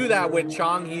they do that with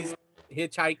Chong. He's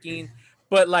hitchhiking,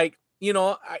 but like,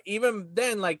 even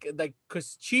then, like,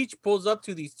 because Cheech pulls up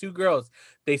to these two girls,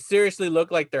 they seriously look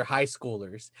like they're high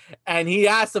schoolers, and he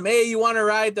asks them, "Hey, you want to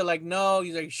ride?" They're like, "No."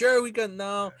 He's like, "Sure, we can."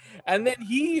 No, and then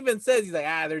he even says, "He's like,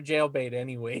 they're jailbait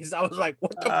anyways." I was like,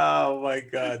 "What the?" Oh my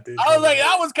god, dude! I was like,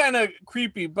 that was kind of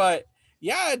creepy, but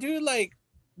yeah, dude, like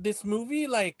this movie,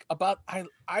 like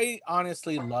I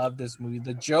honestly love this movie.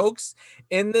 The jokes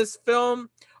in this film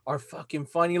are fucking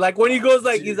funny. Like when he goes,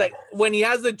 like, he's like, when he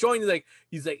has the joint,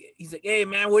 he's like, "Hey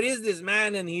man, what is this,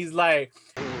 man?" And he's like,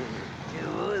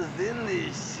 "What's in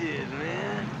this shit,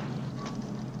 man?"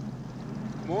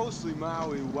 Mostly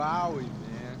Maui Wowie,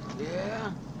 man.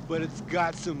 Yeah? But it's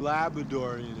got some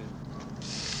Labrador in it.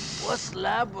 What's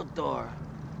Labrador?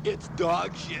 It's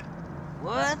dog shit.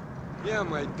 What? Yeah,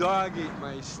 my dog ate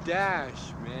my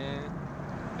stash, man.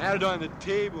 I had it on the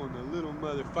table and the little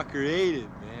motherfucker ate it,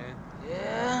 man.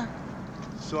 Yeah?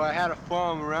 So I had to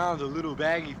follow him around the little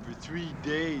baggie for 3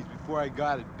 days before I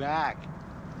got it back.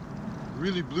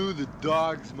 Really blew the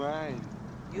dog's mind.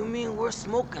 You mean we're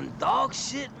smoking dog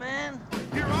shit, man?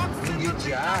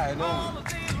 Yeah, I know.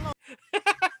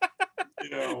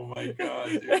 Oh my god,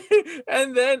 dude.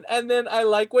 and then I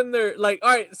like when they're like, all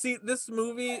right, see this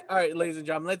movie. All right, ladies and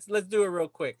gentlemen, let's do it real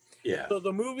quick. Yeah. So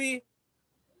the movie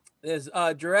is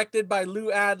directed by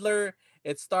Lou Adler.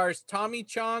 It stars Tommy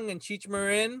Chong and Cheech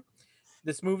Marin.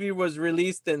 This movie was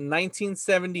released in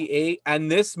 1978,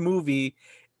 and this movie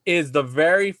is the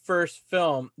very first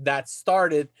film that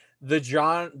started the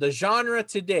genre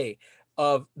today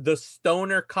of the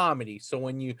stoner comedy. So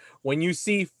when you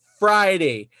see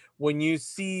Friday, when you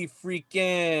see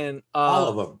freaking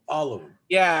all of them,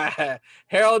 yeah,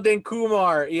 Harold and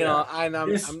Kumar, and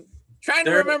I'm trying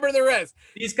to remember the rest.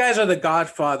 These guys are the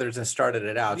godfathers that started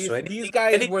it out. These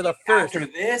guys were the first. After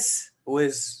this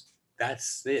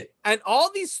that's it. And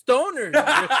all these stoners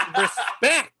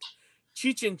respect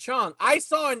Cheech and Chong. I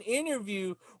saw an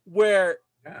interview where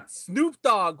Snoop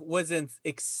Dogg was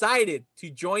excited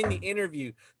to join the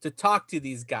interview to talk to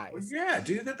these guys. Well, yeah,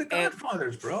 dude, they're the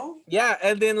godfathers, bro. Yeah,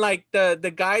 and then like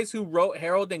the guys who wrote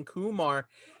Harold and Kumar,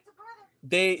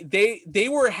 they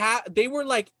were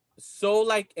like so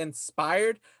like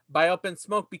inspired by Up in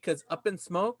Smoke, because Up in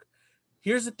Smoke,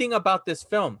 here's the thing about this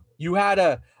film. You had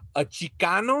a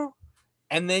Chicano,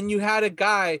 and then you had a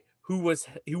guy who was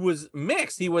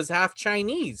mixed. He was half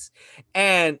Chinese,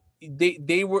 and they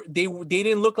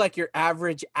didn't look like your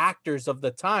average actors of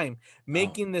the time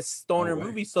making this stoner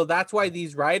movie. So that's why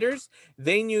these writers,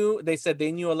 they said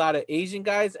they knew a lot of Asian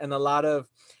guys and a lot of,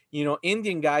 you know,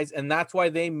 Indian guys, and that's why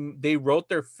they wrote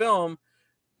their film,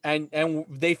 and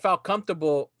they felt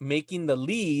comfortable making the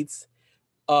leads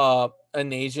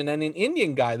an Asian and an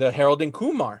Indian guy, the Harold and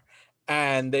Kumar.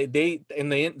 And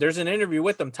there's an interview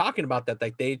with them talking about that.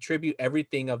 Like, they attribute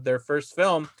everything of their first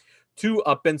film to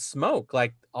Up in Smoke.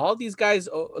 Like, all these guys,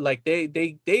 like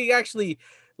they actually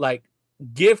like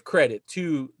give credit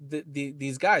to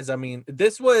these guys. I mean,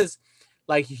 this was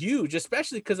like huge,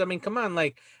 especially because, I mean, come on,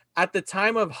 like at the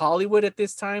time of Hollywood at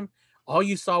this time, all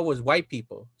you saw was white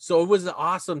people. So it was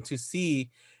awesome to see,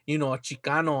 you know, a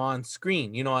Chicano on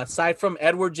screen. You know, aside from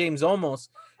Edward James Olmos,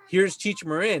 here's Cheech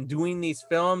Marin doing these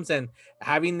films and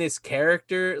having this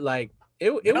character. Like,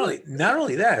 not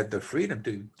only that, the freedom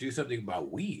to do something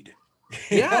about weed.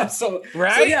 Yeah. So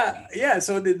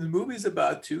the movie's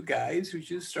about two guys who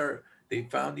just they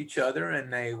found each other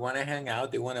and they want to hang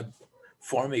out. They want to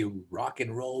form a rock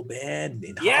and roll band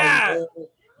in Hollywood.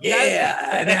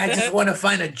 Yeah, and I just want to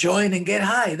find a joint and get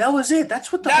high. That was it.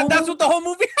 That's what the whole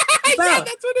movie yeah,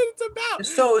 that's what it's about.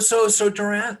 So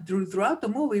throughout the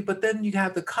movie, but then you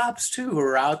have the cops too who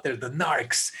are out there, the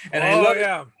narcs. And I love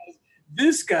it.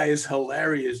 This guy is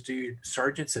hilarious, dude.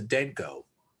 Sergeant Sedenko.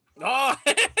 Oh,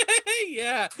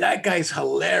 yeah. That guy's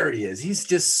hilarious. He's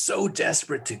just so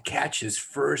desperate to catch his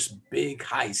first big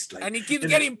heist. Like, and he keeps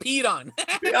getting peed on.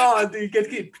 Oh, dude, get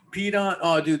peed on.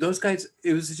 Oh, dude, those guys,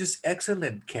 it was just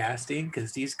excellent casting,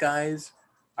 because these guys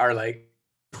are like,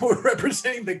 we're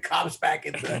representing the cops back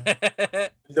in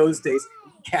those days,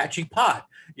 catching pot.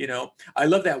 You know, I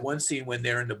love that one scene when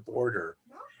they're in the border.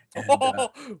 And,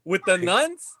 with the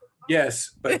nuns? Yes,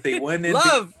 but they went in.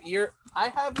 I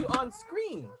have you on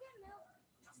screen.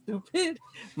 Stupid.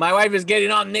 My wife is getting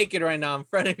on naked right now in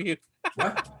front of you.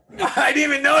 What? I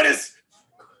didn't even notice.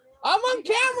 I'm on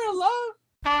camera, love.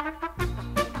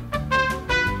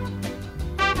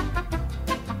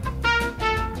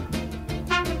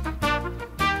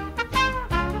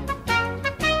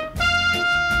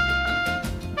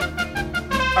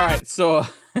 All right, so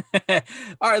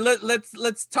all right,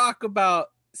 let's talk about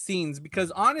scenes,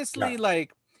 because honestly,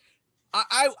 like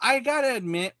I gotta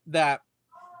admit that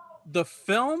the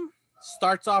film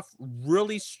starts off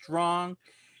really strong.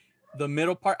 The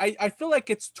middle part, I feel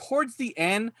like it's towards the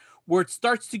end where it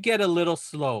starts to get a little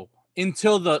slow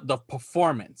until the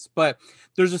performance. But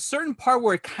there's a certain part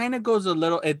where it kind of goes a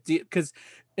little, because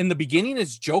in the beginning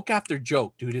it's joke after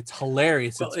joke, dude. It's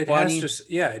hilarious. Well, it's funny.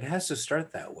 It has to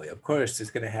start that way. Of course, it's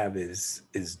gonna have his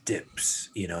dips,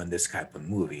 you know, in this type of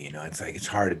movie. You know, it's like it's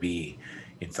hard to be.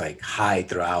 It's like high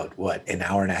throughout an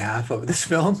hour and a half of this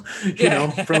film, you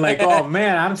know, from like, oh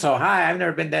man, I'm so high. I've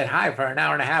never been that high for an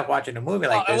hour and a half watching a movie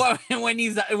like this. Well, when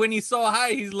he's so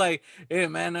high, he's like, hey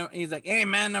man,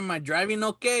 am I driving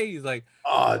okay? He's like,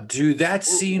 oh dude, that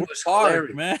scene was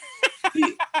hard, hilarious, man.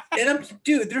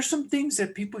 Dude, there's some things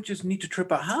that people just need to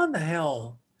trip out. How in the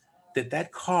hell did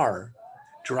that car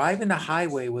drive in the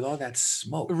highway with all that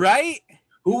smoke? Right?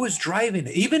 Who was driving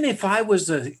it? Even if I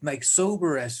was like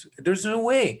sober as, there's no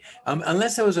way,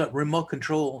 unless there was a remote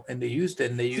control and they used it.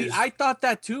 And they used. I thought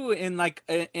that too. In like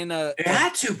in a. It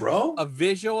had to, bro. A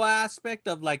visual aspect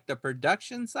of like the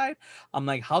production side. I'm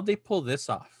like, how'd they pull this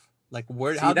off? Like,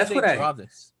 where? How did they draw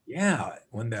this? Yeah,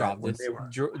 how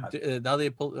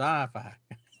they pull? Fuck.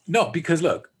 No, because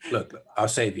look. I'll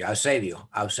save you.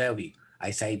 Okay.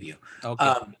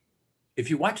 If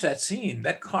you watch that scene,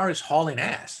 that car is hauling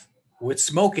ass with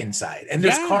smoke inside, and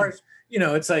there's cars, you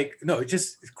know, it's like, no, it's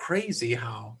just crazy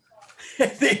how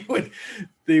they would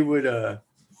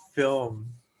film.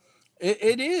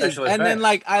 It is. And then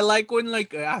like, I like when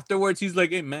like afterwards he's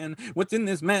like, hey man, what's in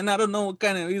this, man? I don't know what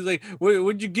kind of, he's like,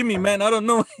 what'd you give me, man? I don't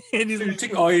know. And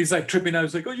he's like tripping out.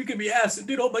 He's like, oh, you give me acid,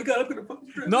 dude. Oh my God, I'm gonna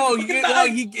fucking no,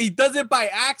 he does it by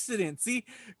accident. See,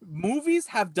 movies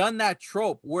have done that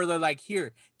trope where they're like,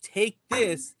 here, take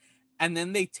this, and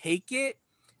then they take it.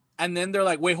 And then they're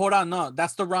like, wait, hold on. No,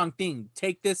 that's the wrong thing.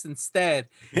 Take this instead.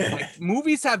 Like,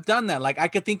 movies have done that. Like, I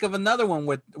could think of another one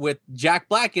with Jack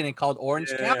Black in it called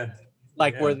Orange County.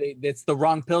 like where it's the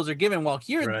wrong pills are given. Well,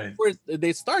 here Right. where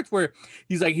they start where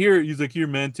he's like, here,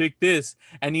 man, take this,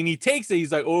 and then he takes it.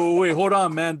 He's like, oh wait, hold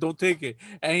on, man, don't take it.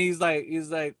 And he's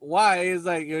like, why? He's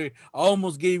like, I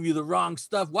almost gave you the wrong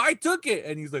stuff. Why I took it?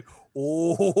 And he's like,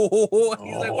 oh,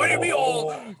 he's like, what do you mean?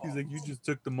 Oh, he's like, you just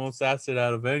took the most acid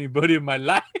out of anybody in my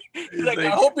life. He's like, I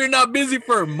hope you're not busy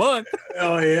for a month.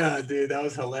 Oh yeah, dude, that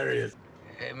was hilarious.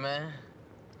 Hey, man.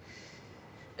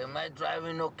 Am I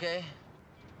driving okay?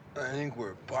 I think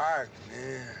we're parked,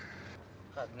 man.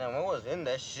 God damn, I was in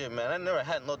that shit, man. I never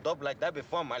had no dope like that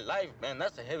before in my life, man.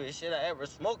 That's the heaviest shit I ever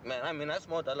smoked, man. I mean, I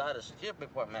smoked a lot of shit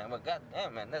before, man. But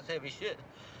goddamn, man, that's heavy shit.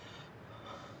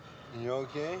 You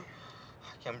okay?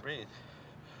 I can't breathe.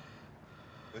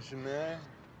 What's the matter?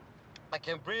 I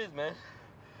can't breathe, man.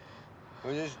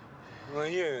 Well,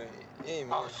 here. Hey,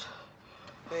 man.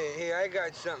 Hey, I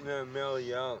got something to mellow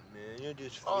you out, man. You're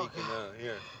just freaking out.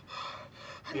 Here.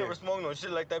 I never smoked no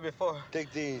shit like that before.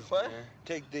 Take these, What? man.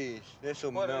 Take these. This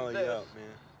will What is mellow you this? out,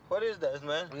 man. What is that,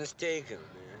 man? Let's take them,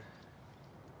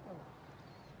 man.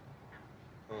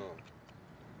 Oh.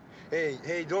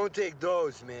 Hey, don't take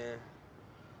those, man.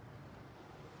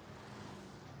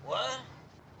 What?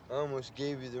 I almost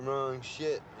gave you the wrong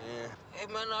shit, man. Hey,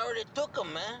 man, I already took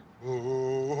them, man.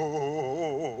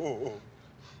 Oh.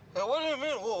 Hey, what do you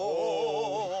mean?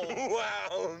 Whoa.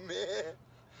 Wow, man.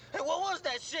 Hey, what was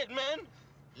that shit, man?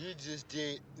 You just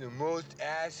ate the most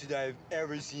acid I've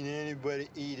ever seen anybody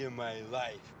eat in my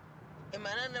life. Hey,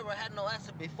 man, I never had no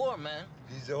acid before, man.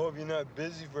 Please, I hope you're not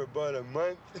busy for about a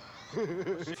month.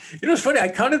 You know, it's funny. I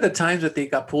counted the times that they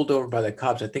got pulled over by the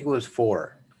cops. I think it was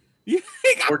 4. He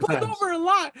got 4 pulled times. over a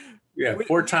lot. Yeah,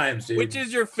 4 times, dude. Which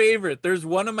is your favorite? There's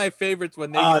one of my favorites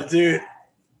when they. Oh, dude.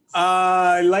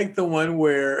 I like the one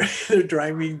where they're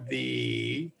driving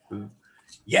the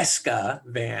Yeska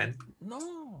van.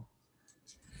 No.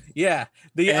 Yeah.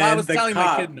 I was telling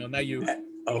my kid, no, not you.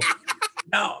 Oh,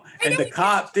 no. And the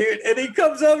cop, dude, and he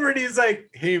comes over and he's like,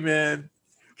 hey, man,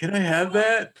 can I have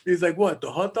that? He's like, what,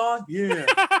 the hot dog? Yeah.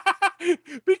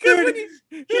 Because Dude,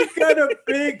 when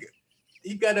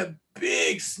he got a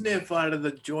big sniff out of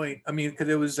the joint. I mean, because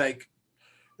it was like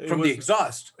from was, the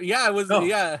exhaust. Yeah, it was. No.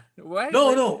 Yeah. What?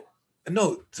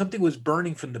 No, something was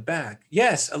burning from the back.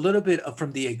 Yes, a little bit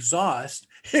from the exhaust.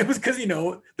 It was because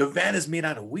the van is made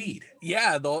out of weed.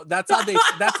 Yeah, though that's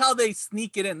how they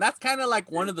sneak it in. That's kind of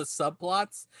like one of the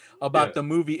subplots about the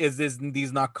movie is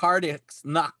these narcotics.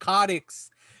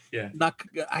 Yeah.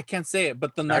 I can't say it,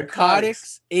 but the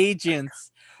narcotics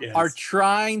agents are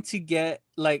trying to get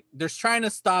they're trying to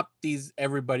stop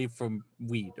everybody from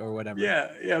weed or whatever.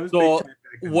 Yeah. It was so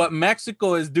what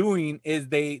Mexico is doing is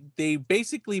they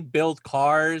basically build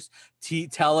cars,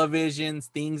 televisions,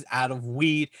 things out of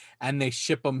weed, and they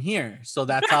ship them here. So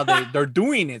that's how they're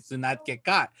doing it to not get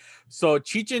caught. So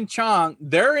Cheech and Chong,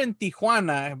 they're in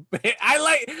Tijuana.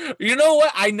 You know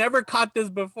what? I never caught this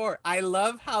before. I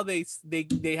love how they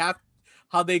have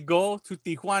how they go to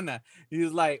Tijuana.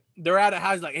 He's like, they're at a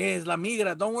house, like, hey, it's La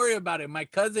Migra, don't worry about it. My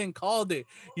cousin called it.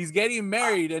 He's getting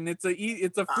married, and it's a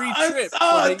free trip.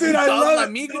 Dude, I love La it.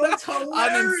 Migra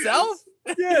on himself.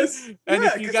 Yes. And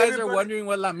if you guys are wondering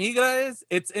what La Migra is,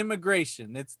 it's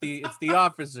immigration. It's the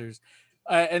officers.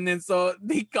 And then so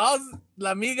he calls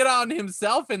La Migra on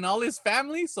himself and all his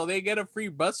family, so they get a free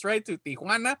bus ride to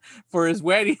Tijuana for his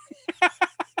wedding.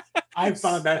 I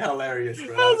found that hilarious,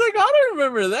 bro. I was like, I don't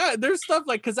remember that. There's stuff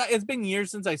because it's been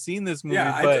years since I've seen this movie.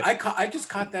 Yeah, but I just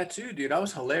caught that too, dude. I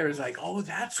was hilarious. Like, oh,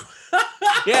 that's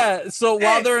yeah. So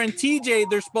while they're in TJ,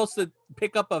 they're supposed to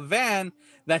pick up a van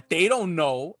that they don't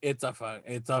know it's a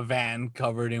van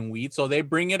covered in weed. So they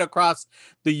bring it across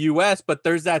the U.S. But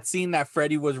there's that scene that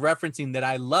Freddie was referencing that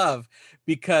I love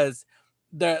because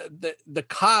the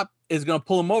cop is gonna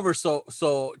pull him over. So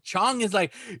Chong is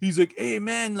like, he's like, hey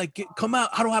man, come out.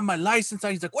 I don't have my license.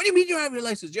 He's like, what do you mean you don't have your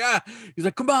license? Yeah. He's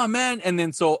like, come on, man. And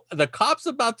then so the cop's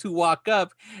about to walk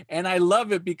up, and I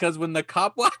love it because when the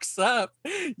cop walks up,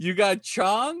 you got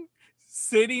Chong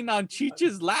sitting on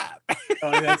Cheech's lap.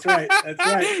 Oh, that's right. That's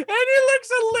right. And he looks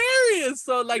hilarious.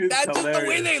 So that's hilarious. just the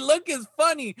way they look is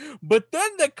funny. But then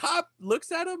the cop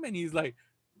looks at him and he's like,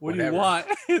 what do you want?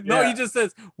 No, he just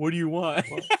says, what do you want?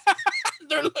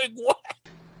 They're like, what?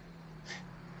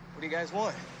 What do you guys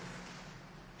want?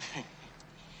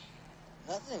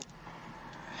 Nothing.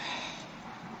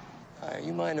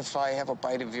 You mind if I have a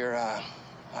bite of your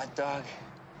hot dog?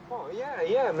 Oh,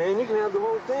 yeah, man. You can have the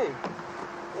whole thing.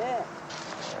 Yeah.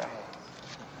 All right.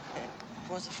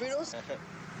 Want some Fritos?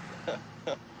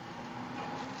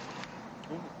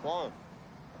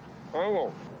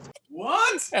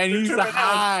 What? And They're he's tripping out.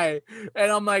 high,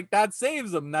 and I'm like, that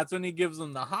saves him. That's when he gives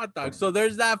him the hot dog. So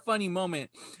there's that funny moment,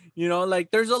 like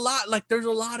there's a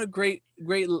lot of great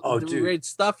dude.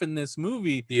 stuff in this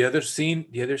movie. The other scene.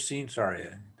 Sorry,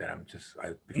 that I'm just.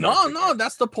 No,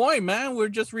 that's the point, man. We're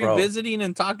just revisiting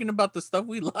and talking about the stuff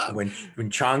we love. When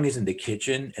Chong is in the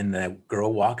kitchen and that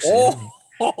girl walks in,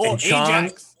 and Chong,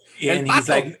 Ajax, and he's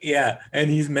like, and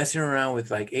he's messing around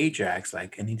with like Ajax,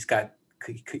 like, and he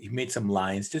made some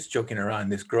lines just joking around.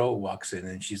 This girl walks in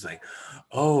and she's like,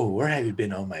 "Oh, where have you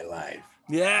been all my life?"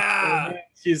 Yeah.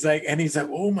 She's like, and he's like,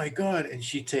 "Oh my God." And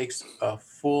she takes a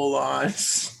full on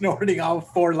snorting all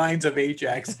 4 lines of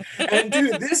Ajax. And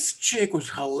dude, this chick was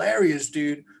hilarious,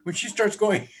 dude. When she starts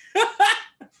going,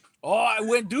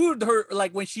 her,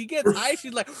 like, when she gets high,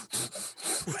 she's like,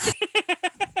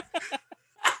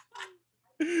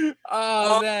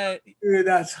 oh man,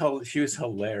 dude, she was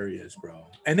hilarious, bro.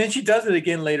 And then she does it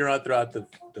again later on throughout the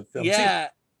film. Yeah.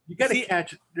 See, you got to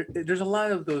catch. There's a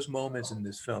lot of those moments in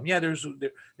this film. Yeah, there's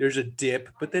a dip,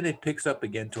 but then it picks up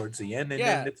again towards the end, and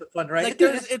then it's a fun ride. Like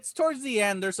it's towards the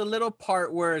end. There's a little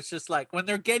part where it's just like when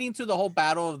they're getting to the whole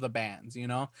battle of the bands,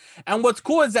 And what's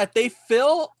cool is that they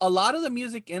fill a lot of the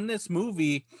music in this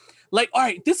movie. Like, all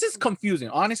right, this is confusing.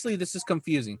 Honestly, this is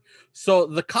confusing. So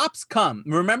the cops come.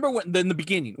 Remember in the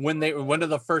beginning when they were one of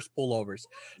the first pullovers?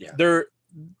 Yeah.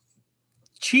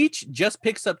 Cheech just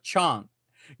picks up Chong.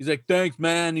 He's like, "Thanks,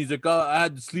 man." He's like, "Oh, I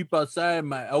had to sleep outside.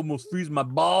 I almost freeze my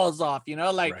balls off,"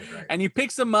 Right. And he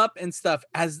picks him up and stuff.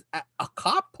 As a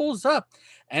cop pulls up,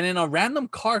 and then a random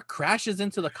car crashes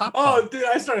into the cop car. Dude,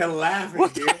 I started laughing.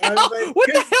 What the hell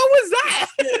was that?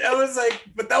 I was like,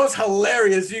 but that was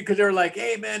hilarious, dude, because they were like,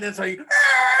 "Hey, man, that's how you."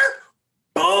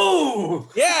 Boom.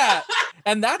 Yeah,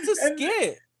 and that's a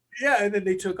skit. Yeah, and then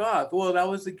they took off. Well, that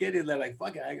was the getting. They're like,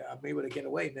 "Fuck it, I'm able to get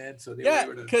away, man." So they were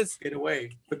able to get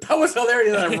away. But that was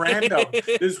hilarious. That random.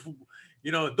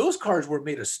 Those cars were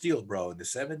made of steel, bro. In the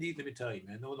 70s, let me tell you,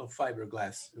 man, no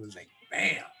fiberglass. It was like,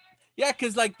 bam. Yeah,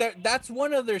 because like that's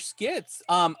one of their skits.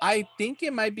 I think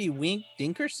it might be Wink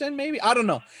Dinkerson, maybe. I don't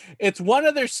know. It's one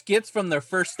of their skits from their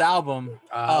first album.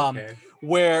 Okay.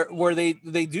 Where they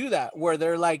do that, where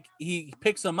they're like, he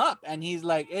picks him up and he's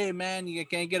like, "Hey man, you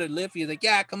can't get a lift." He's like,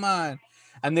 "Yeah, come on."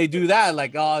 And they do that,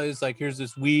 like, "Oh, it's like, here's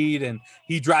this weed," and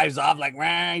he drives off like,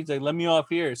 "Rah." He's like, "Let me off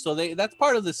here." So that's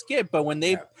part of the skit. But when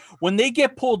they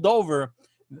get pulled over,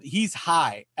 he's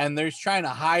high and they're trying to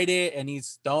hide it, and he's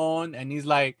stoned, and he's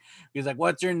like,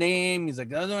 "What's your name?" He's like,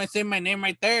 "Doesn't I say my name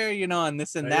right there?" And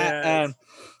this and that. Yes.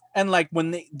 And like when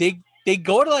they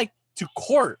go to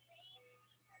court.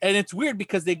 And it's weird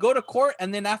because they go to court,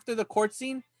 and then after the court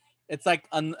scene, it's like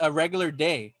a regular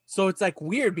day. So it's like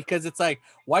weird because it's like,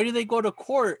 why do they go to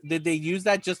court? Did they use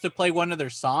that just to play one of their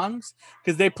songs?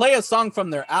 Because they play a song from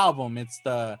their album. It's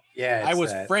the I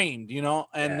Was Framed, and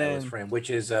then I Was Framed, which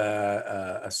is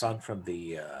a song from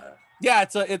the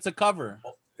it's a cover.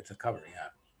 It's a cover,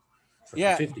 from the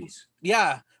 50s.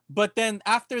 Yeah. But then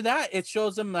after that, it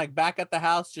shows them like back at the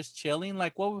house just chilling.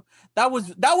 Like, what that was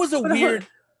a weird.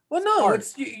 Well, no,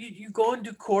 it's you go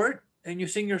into court and you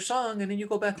sing your song, and then you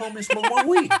go back home and smoke more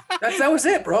weed. That was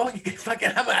it, bro. I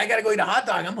gotta go eat a hot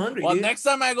dog. I'm hungry. Well, dude. next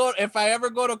time if I ever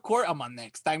go to court, I'm on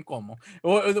next time como.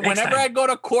 Whenever I go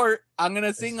to court, I'm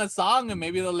gonna sing a song and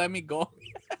maybe they'll let me go.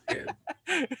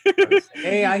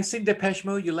 Hey, I sing Depeche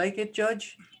Mode. You like it,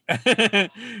 Judge? But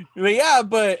yeah,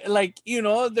 but like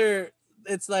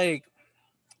it's like.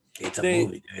 It's a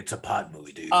movie. It's a pot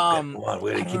movie, dude. Come on,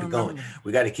 we gotta keep it going.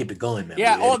 We gotta keep it going, man.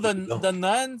 Yeah. The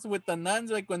nuns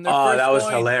like when they're that was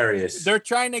hilarious. They're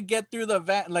trying to get through the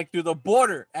van, like through the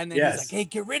border, and then he's like, "Hey,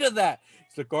 get rid of that."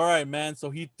 He's like, "All right, man."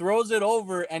 So he throws it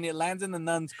over, and it lands in the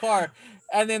nun's car,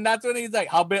 and then that's when he's like,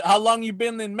 "How long you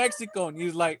been in Mexico?" And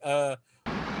he's like, How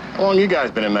long you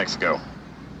guys been in Mexico?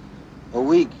 A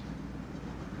week.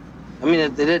 I mean,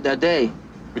 a day.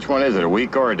 Which one is it, a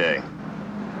week or a day?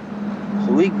 It's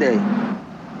a weekday.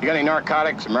 You got any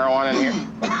narcotics or marijuana in here?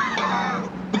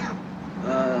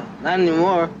 Not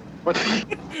anymore. What?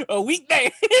 A weekday.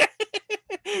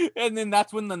 And then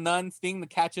that's when the nuns thing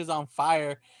catches on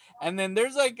fire. And then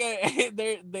there's like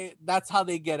that's how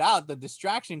they get out, the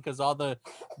distraction, because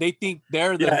they think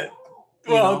they're the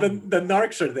Well, the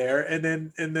narcs are there, and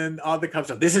then all the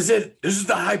cops are, "This is it. This is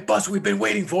the high bus we've been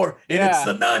waiting for, and it's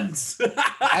the nuns."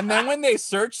 And then when they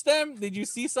search them, did you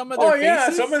see some of their faces? Yeah,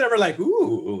 some of them are like,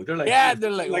 "Ooh," they're like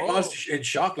all in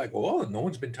shock, like, "Oh, no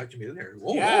one's been touching me there."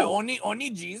 Whoa, yeah, whoa. Only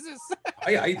Jesus.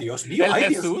 Ay, Dios mío, ay,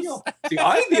 Dios mío.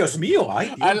 Ay, Dios mío,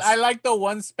 ay, Dios. I like the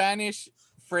one Spanish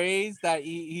phrase that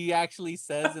he actually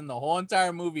says in the whole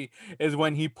entire movie is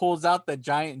when he pulls out the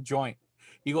giant joint.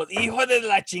 He goes, "Hijo de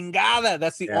la chingada."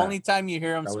 That's the Yeah. only time you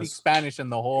hear him That speak was- Spanish in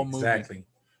the whole Exactly.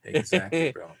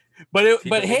 Exactly, bro. movie. He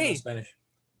But doesn't know hey, Spanish.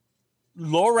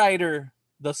 Lowrider,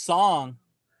 the song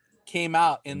came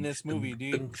out in this movie,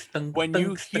 dude. When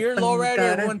you hear Lowrider,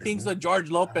 everyone thinks of George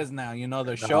Lopez now, you know,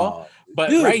 the show. No. But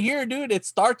Dude. right here, dude, it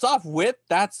starts off with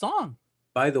that song.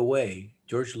 By the way,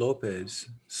 George Lopez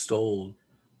stole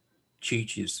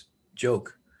Cheech's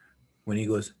joke when he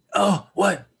goes, "Oh,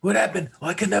 what? What happened? Oh,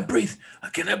 I cannot breathe. I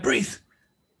cannot breathe."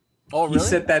 Oh, He really?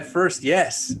 said that first,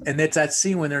 yes. And it's that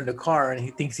scene when they're in the car and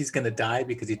he thinks he's gonna die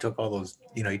because he took all those,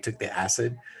 he took the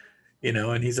acid,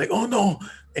 and he's like, "Oh no!"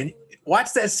 And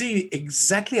watch that scene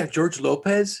exactly how George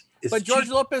Lopez is. But George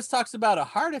Lopez talks about a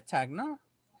heart attack, no?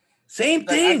 Same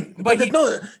thing, but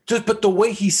but the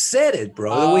way he said it,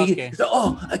 bro. The way okay. he said,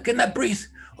 "Oh, I cannot breathe.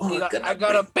 Oh, I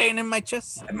got a pain in my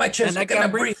chest. in my chest. and I I cannot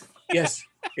can't breathe." Yes,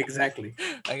 exactly.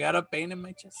 I got a pain in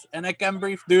my chest and I can't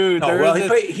breathe, dude. No, there well, is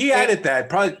this- he added that.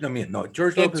 Probably, no.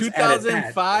 George in Lopez added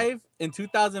that.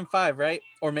 2005, right?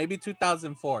 Or maybe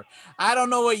 2004. I don't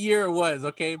know what year it was,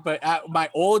 okay? But at my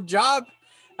old job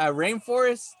at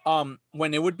Rainforest,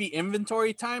 when it would be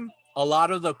inventory time, a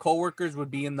lot of the coworkers would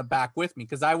be in the back with me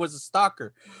because I was a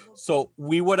stalker. So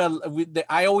I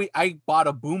bought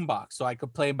a boombox so I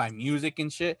could play my music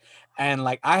and shit. And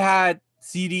like I had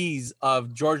CDs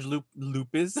of George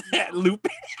Lupus.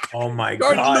 Oh my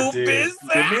George God, Lupus.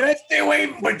 dude! Give me that stay away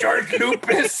from George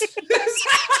Lupus.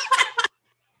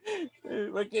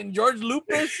 Fucking George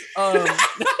Lupus.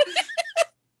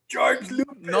 George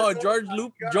Lupus. No,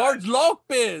 George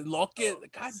Lopez.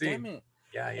 God See. damn it.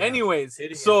 Yeah. Anyways,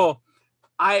 Idiot. so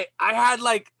I had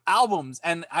like albums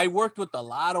and I worked with a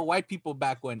lot of white people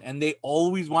back when, and they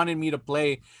always wanted me to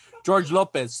play George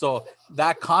Lopez. So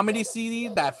that comedy CD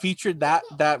that featured that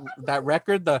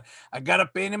record, the I got a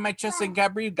pain in my chest and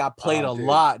can't breathe, got played a dude.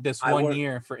 lot this I one work-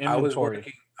 year for I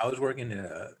inventory. was working in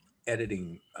a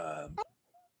editing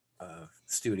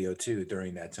studio too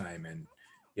during that time, and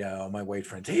all my white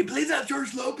friends, "Hey, play that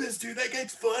George Lopez, dude. That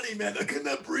guy's funny, man. I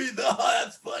cannot breathe. Oh,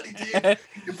 that's funny, dude.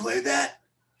 You play that?"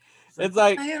 It's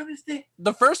like I understand.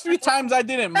 the first few times I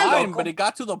didn't Hey, mind, loco. but it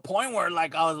got to the point where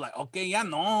like I was like, okay, yeah,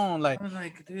 no, like. I was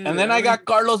like, dude. And then I got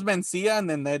Carlos Mencia, and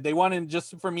then they wanted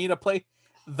just for me to play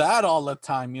that all the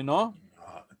time, you know.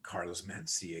 Carlos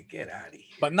Mencia, get out of here.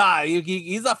 But nah,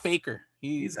 he's a faker.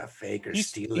 He's a faker, He's-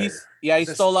 stealer. he He's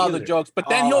a stole all the stealer. jokes. But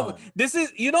then Oh. this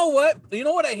is, you know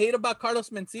what I hate about Carlos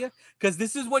Mencia? Because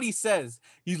this is what he says.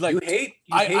 He's like, You hate?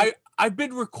 I've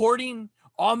been recording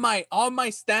all my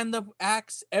stand-up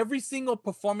acts, every single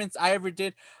performance I ever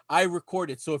did, I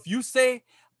recorded. So if you say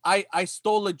I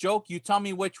stole a joke, you tell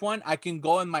me which one, I can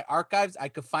go in my archives, I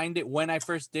could find it when I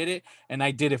first did it, and I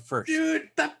did it first. Dude,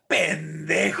 the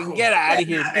pendejo. Get out of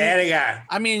here, dude. Verga.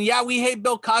 I mean, yeah, we hate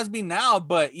Bill Cosby now,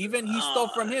 but even he stole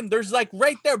from him. There's like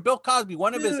right there, Bill Cosby,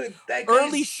 one of his Dude, that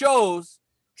early guy's- shows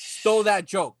stole that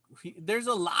joke. There's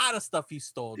a lot of stuff he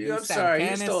stole. Dude, dude. I'm sorry.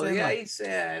 He Sam stole. Kinison, Yeah, like, he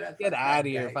said. get out of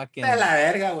here, fucking. Está la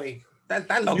verga, güey.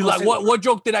 Está loco, You like seguro. what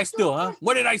joke did I steal, huh?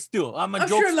 What did I steal? I'm a I'm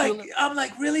joke sure, stealer. I'm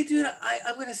like, really, dude?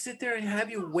 I'm gonna sit there and have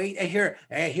you wait.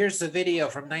 Here's the video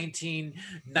from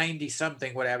 1990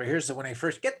 something, whatever. Here's the when I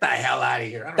first get the hell out of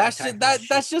here. I don't That's have time just for this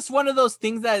that's just one of those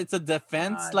things that it's a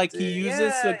defense, like he dude,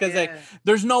 uses, yeah, because like yeah.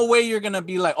 there's no way you're gonna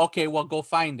be like, okay, well, go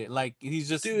find it. Like he's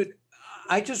just Dude,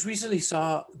 I just recently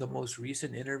saw the most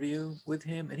recent interview with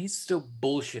him, and he's still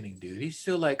bullshitting, dude. He's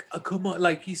still like, come on,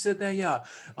 like he said that, yeah.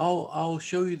 I'll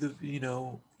show you the,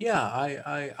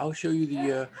 I'll show you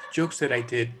the jokes that I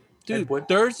did. dude. And what-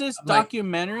 There's this I'm like-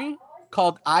 documentary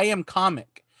called I Am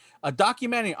Comic, a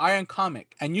documentary I Am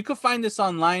Comic, and you can find this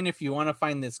online if you want to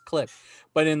find this clip.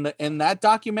 But in that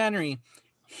documentary,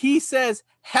 he says,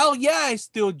 "Hell yeah, I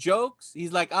steal jokes."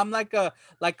 He's like, "I'm like a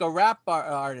rap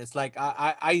artist. Like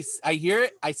I hear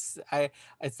it.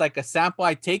 It's like a sample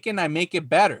I take and I make it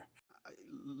better."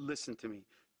 Listen to me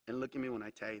and look at me when I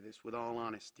tell you this with all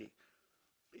honesty.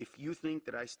 If you think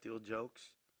that I steal jokes,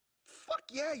 fuck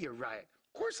yeah, you're right.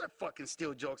 Of course I fucking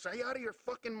steal jokes. Are you out of your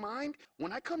fucking mind?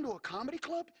 When I come to a comedy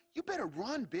club, you better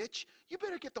run, bitch. You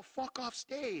better get the fuck off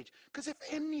stage. Because if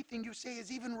anything you say is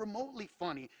even remotely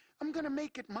funny, I'm gonna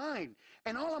make it mine.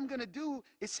 And all I'm gonna do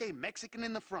is say Mexican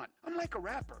in the front. I'm like a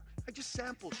rapper. I just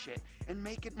sample shit and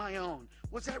make it my own.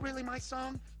 Was that really my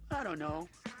song? I don't know.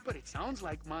 But it sounds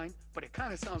like mine, but it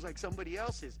kind of sounds like somebody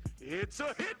else's. It's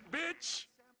a hit, bitch.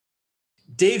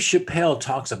 Dave Chappelle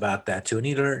talks about that too, and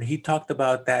he talked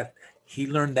about that. He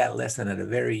learned that lesson at a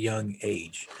very young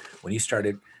age when he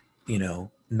started,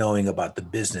 knowing about the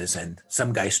business. And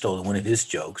some guy stole one of his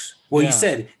jokes. Well, Yeah. he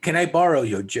said, "Can I borrow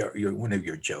your one of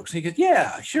your jokes?" And he goes,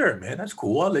 "Yeah, sure, man. That's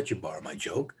cool. I'll let you borrow my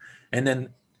joke." And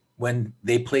then when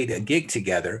they played a gig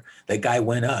together, the guy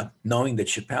went up knowing that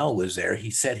Chappelle was there.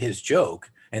 He said his joke,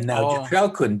 and now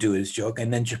Chappelle couldn't do his joke.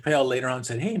 And then Chappelle later on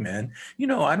said, "Hey, man,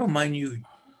 I don't mind you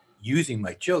using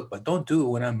my joke, but don't do it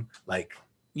when I'm like,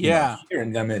 here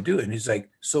and I'm going to do it." And he's like,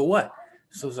 "So what?"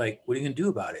 So it's like, "What are you going to do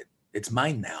about it? It's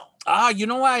mine now." You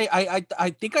know what? I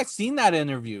think I've seen that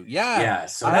interview. Yeah.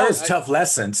 So that was a tough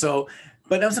lesson. So,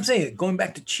 but as I'm saying, going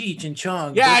back to Cheech and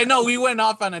Chong. Yeah, I know we went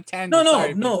off on a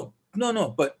tangent. No.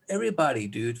 But everybody,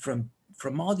 dude, from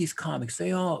all these comics,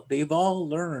 they've all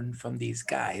learned from these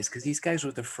guys, because these guys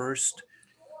were the first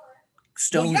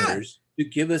stoners to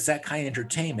give us that kind of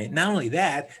entertainment. Not only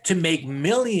that, to make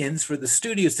millions for the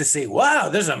studios to say, "Wow,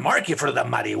 there's a market for the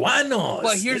marihuanos."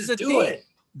 But here's the thing: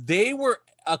 they were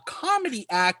a comedy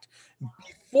act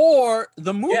before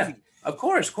the movie. Yeah, of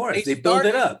course. They build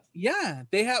it up. Yeah,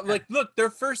 they have look, their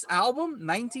first album,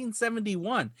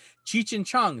 1971, Cheech and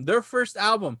Chong, their first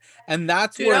album, and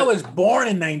that's where I was born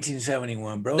in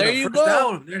 1971, bro. There you go.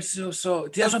 Album, they're so.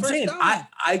 That's what I'm saying.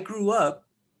 I grew up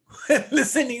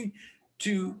listening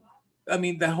to. I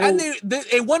mean, the whole. And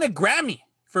they won a Grammy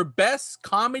for Best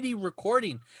Comedy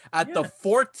Recording at the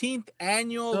 14th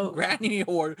Annual Grammy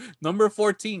Award, number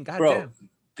 14. Goddamn.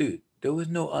 Dude, there was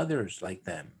no others like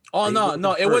them. Oh,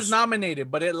 no, it was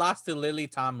nominated, but it lost to Lily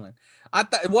Tomlin.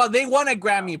 They won a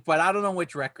Grammy, but I don't know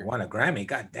which record. Won a Grammy?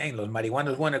 God dang, those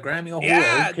marihuanas won a Grammy? Oh,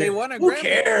 yeah, they won a Grammy. Who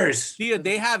cares? See,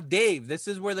 they have Dave. This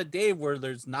is where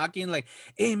there's knocking like,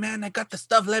 "Hey, man, I got the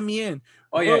stuff. Let me in."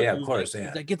 Oh, yeah, of course,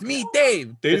 yeah. Like, "It's me,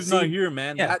 Dave." Dave's not here,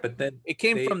 man. Yeah, but then it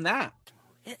came from that.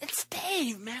 It's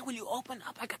Dave, man. Will you open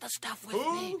up? I got the stuff with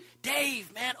me.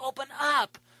 Dave, man, open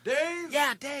up. Dave?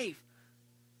 Yeah, Dave.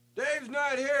 Dave's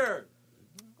not here.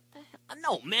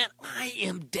 No, man, I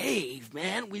am Dave,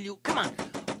 man. Will you, come on,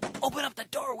 open up the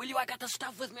door, will you? I got the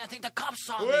stuff with me. I think the cops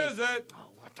saw me. Who is it? Oh,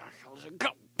 what the hell is it? Go,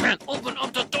 man, open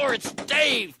up the door. It's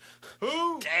Dave.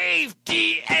 Who? Dave,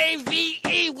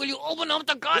 D-A-V-E. Will you open up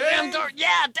the goddamn door?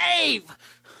 Yeah, Dave.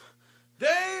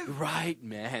 Dave? Right,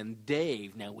 man,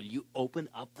 Dave. Now, will you open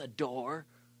up the door?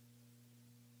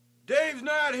 Dave's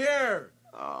not here.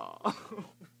 Oh.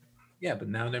 Yeah, but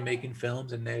now they're making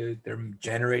films, and they're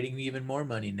generating even more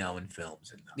money now in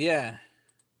films. Yeah,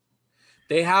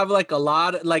 they have like a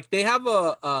lot. Like they have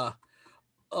some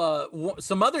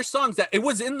other songs that it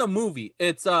was in the movie.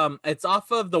 It's off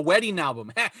of the Wedding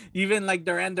album. Even like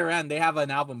Duran Duran, they have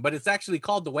an album, but it's actually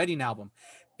called the Wedding album.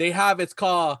 It's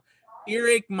called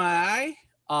Earache My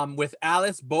Eye with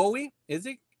Alice Bowie. Is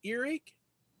it Earache?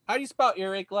 How do you spell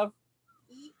Earache, love?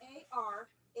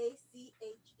 E-A-R-A-C-H-E.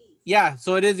 Yeah,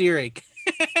 so it is Earache.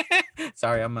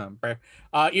 Sorry, I'm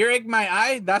Earache My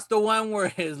Eye. That's the one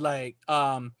where it's like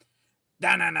that's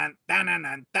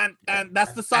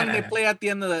the song they play at the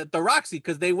end of the Roxy,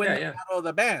 because they win the battle of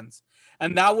the bands,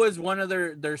 and that was one of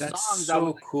their songs. So that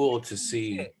was cool to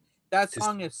see. That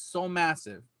song is so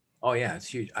massive. Oh yeah,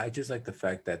 it's huge. I just like the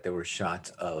fact that there were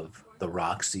shots of the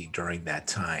Roxy during that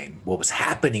time. What was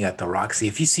happening at the Roxy?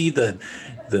 If you see the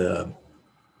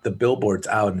billboards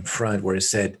out in front where it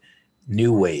said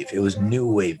New Wave, it was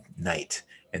New Wave night,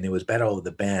 and there was battle of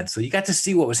the bands. So you got to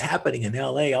see what was happening in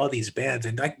LA, all these bands,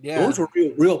 and those were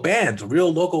real bands,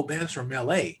 real local bands from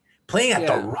LA playing at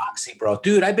the Roxy, bro.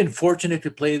 Dude, I've been fortunate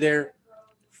to play there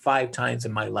 5 times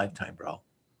in my lifetime, bro.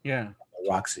 Yeah,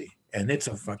 Roxy, and it's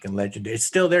a fucking legend. It's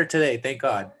still there today, thank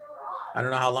God. I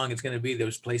don't know how long it's gonna be.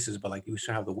 Those places, but like you used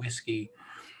to have the whiskey.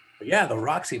 But yeah, the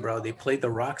Roxy, bro. They played the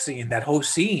Roxy, and that whole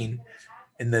scene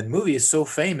in the movie is so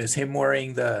famous. Him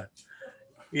wearing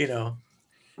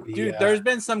dude, there's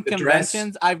been some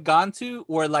conventions I've gone to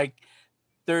where like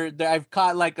I've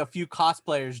caught like a few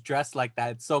cosplayers dressed like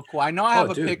that. It's so cool. I know I have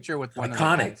a picture with one.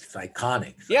 It's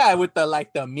iconic. Yeah, with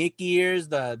the Mickey ears,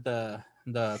 the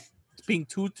pink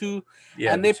tutu.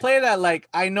 Yeah, and they play that like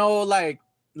I know like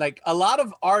a lot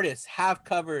of artists have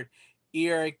covered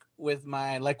Earache with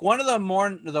my like one of the more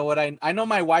what I know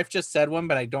my wife just said one,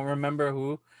 but I don't remember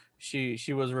who she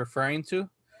was referring to.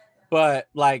 But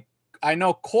like I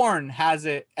know Korn has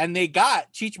it, and they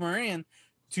got Cheech Marin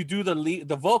to do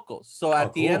the vocals. So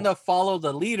at the end of Follow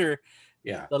the Leader,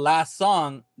 the last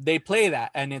song, they play that,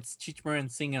 and it's Cheech Marin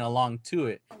singing along to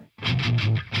it.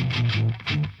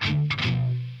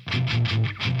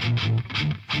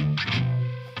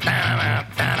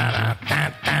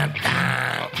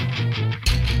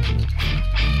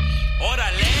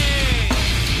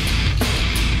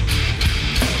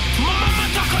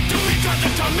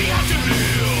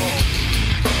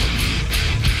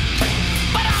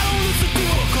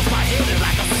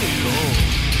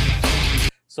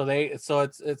 So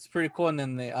it's pretty cool, and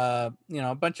then they a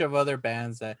bunch of other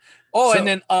bands that and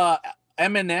then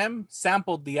Eminem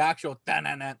sampled the actual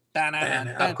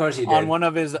Of course he did. on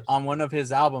one of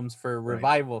his albums for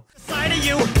Revival. Side of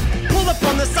you, pull up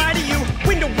on the side of you,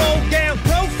 window roll down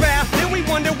profile. Then we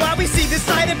wonder why we see this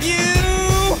side of you.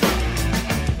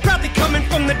 Probably coming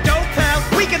from the dope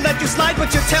house. We can let you slide,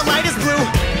 but your tail light is blue.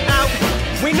 Out.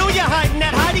 We know you're hiding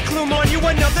that hidey clue on you.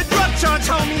 Another drug charge,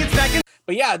 homie. It's back in.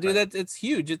 But yeah, dude, it's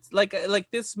huge. It's like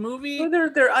this movie. Well,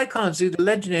 they're icons, dude. The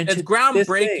legend. And it's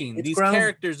groundbreaking. These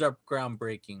characters are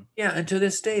groundbreaking. Yeah, and to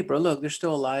this day, bro, look, they're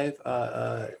still alive.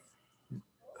 Yeah,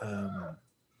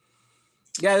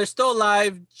 they're still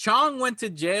alive. Chong went to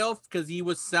jail because he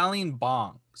was selling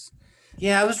bongs.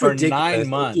 Yeah, it was for ridiculous. 9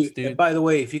 months, dude. And by the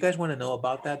way, if you guys want to know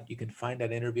about that, you can find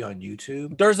that interview on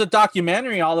YouTube. There's a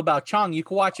documentary all about Chong. You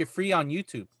can watch it free on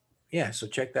YouTube. Yeah, so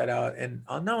check that out. And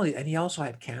not only, and he also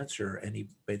had cancer, and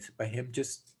by him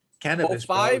just cannabis,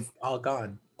 05, bro, all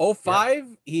gone.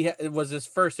 05, it was his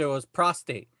first. It was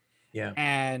prostate. Yeah,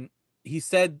 and he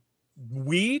said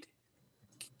weed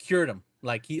cured him.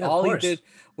 Like he did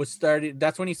was started.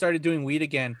 That's when he started doing weed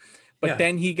again. But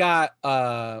then he got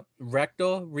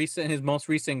his most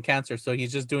recent cancer, so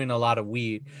he's just doing a lot of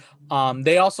weed.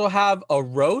 They also have a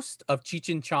roast of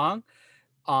Cheech and Chong.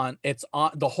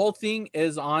 The whole thing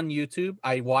is on YouTube.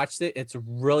 I watched it. It's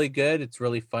really good. It's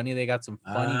really funny. They got some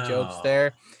funny jokes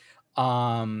there.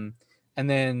 And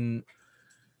then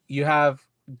you have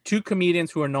 2 comedians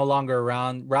who are no longer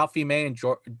around, Ralphie May and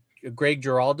Greg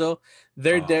Giraldo.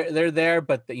 They're there,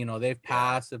 but they've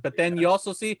passed. But then you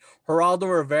also see Geraldo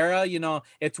Rivera.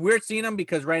 It's weird seeing him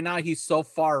because right now he's so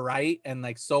far right and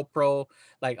like so pro,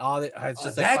 like all it's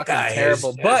just like fucking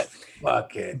terrible. But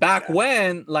back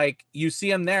when, like, you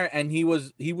see him there, and he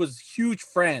was huge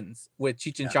friends with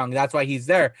Cheech and Chong. That's why he's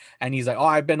there, and he's like, oh,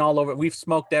 I've been all over. We've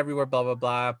smoked everywhere. Blah blah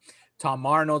blah. Tom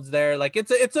Arnold's there. Like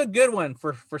it's a good one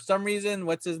for some reason.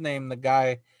 What's his name? The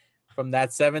guy from that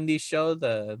 70s show,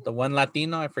 the one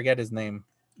Latino, I forget his name.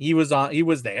 He was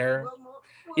there.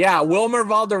 Yeah, Wilmer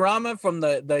Valderrama from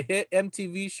the hit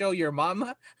MTV show Your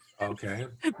Mama. Okay.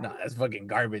 No, that's fucking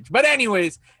garbage. But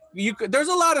anyways, there's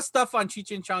a lot of stuff on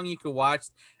Cheech and Chong you could watch.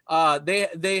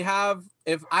 They have,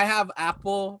 if I have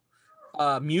Apple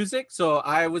Music, so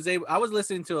I was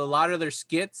listening to a lot of their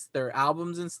skits, their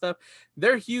albums and stuff.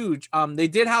 They're huge. They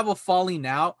did have a falling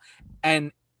out,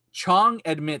 and Chong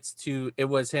admits to it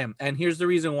was him, and here's the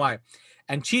reason why.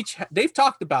 And Cheech, they've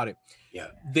talked about it. Yeah.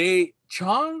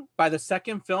 Chong, by the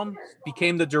second film,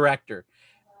 became the director,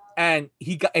 and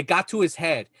it got to his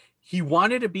head. He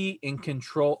wanted to be in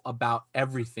control about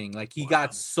everything. Like he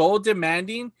got so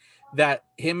demanding that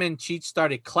him and Cheech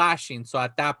started clashing. So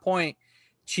at that point,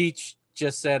 Cheech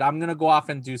just said, I'm gonna go off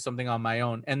and do something on my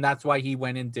own, and that's why he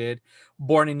went and did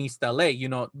Born in East LA.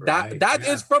 That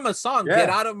is from a song, Get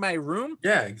Out of My Room.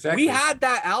 Yeah, exactly. We had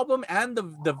that album and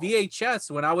the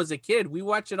VHS when I was a kid. We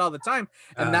watched it all the time,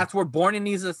 and that's where Born in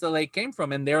East LA came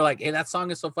from. And they're like, hey, that song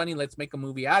is so funny, let's make a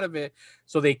movie out of it.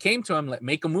 So they came to him, like,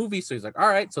 make a movie. So he's like, all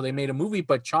right. So they made a movie,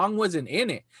 but Chong wasn't in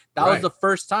it. That was the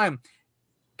first time,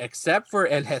 except for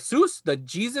El Jesus, the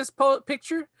Jesus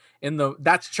picture.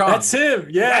 That's Chong. That's him.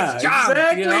 Yeah, that's Chong,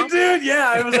 exactly, dude.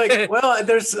 Yeah, I was like, well,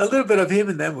 there's a little bit of him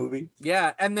in that movie.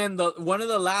 Yeah, and then one of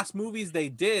the last movies they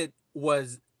did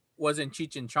wasn't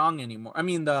Cheech and Chong anymore. I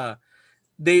mean,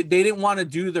 they didn't want to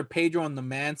do their Pedro and the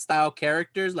Man style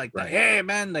characters, like hey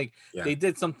man, they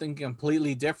did something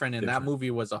completely different, and that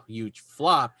movie was a huge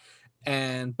flop.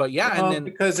 And then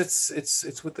because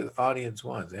it's what the audience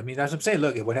wants. I mean, that's what I'm saying.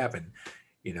 Look at what happened.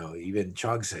 Even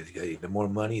Chong said, the more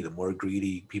money, the more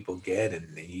greedy people get,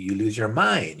 and you lose your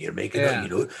mind. You're making,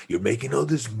 you're making all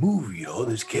this movie, all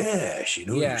this cash.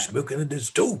 You're smoking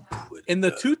this dope. In the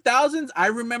 2000s, I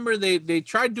remember they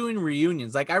tried doing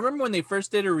reunions. Like I remember when they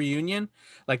first did a reunion,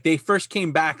 like they first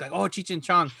came back, like, oh, Cheech and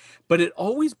Chong. But it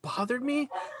always bothered me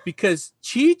because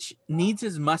Cheech needs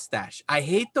his mustache. I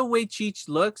hate the way Cheech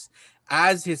looks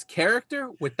as his character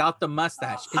without the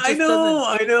mustache. I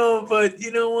know, but you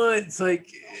know what? It's like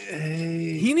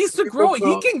he needs to grow it.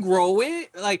 He can grow it.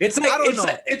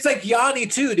 It's like Yanni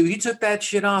too, dude. He took that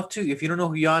shit off too. If you don't know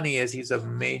who Yanni is, he's a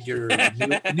major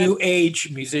new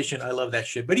age musician. I love that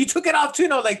shit. But he took it off too.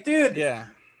 Like, dude,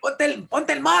 ponte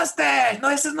el mustache. No,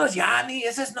 ese no es Yanni.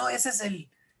 Ese es el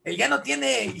ya no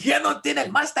tiene el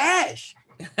mustache.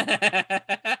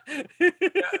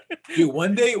 Dude,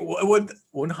 one day,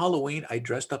 one Halloween, I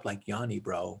dressed up like Yanni,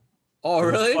 bro. Oh,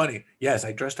 really? Funny. Yes,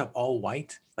 I dressed up all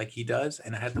white like he does,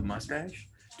 and I had the mustache.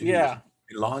 Dude,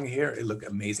 long hair. It looked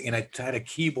amazing, and I had a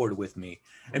keyboard with me,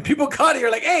 and people caught it.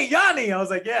 You're like, "Hey, Yanni!" I was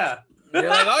like, "Yeah." You're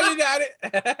like, "Oh, you got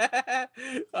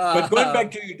it." But going back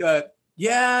to,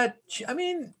 I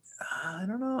mean, I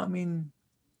don't know. I mean,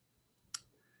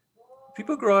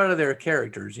 people grow out of their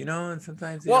characters, you know, and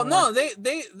sometimes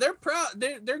they're proud.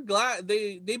 They're glad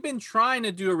they've been trying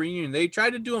to do a reunion. They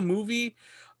tried to do a movie,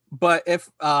 but if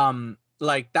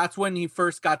like that's when he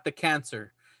first got the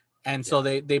cancer, and so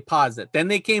they paused it. Then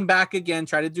they came back again,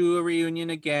 tried to do a reunion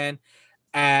again,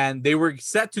 and they were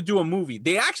set to do a movie.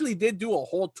 They actually did do a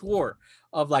whole tour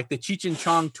of like the Cheech and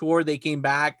Chong tour. They came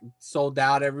back, sold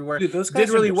out everywhere. Dude, those guys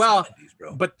did really well. 70s,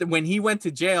 bro. But when he went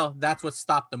to jail, that's what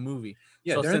stopped the movie.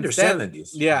 Yeah, so they're in their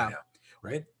 70s. Yeah.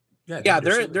 Right? Yeah,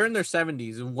 they're in their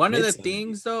 70s. And one of the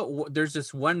things though, there's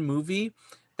this one movie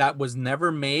that was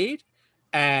never made,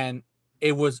 and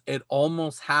it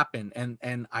almost happened.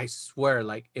 And I swear,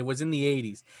 like it was in the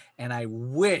 80s, and I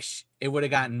wish it would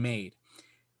have gotten made.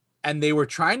 And they were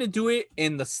trying to do it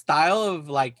in the style of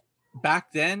like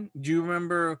back then. Do you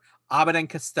remember Abbott and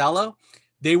Costello?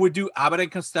 They would do Abbott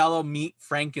and Costello meet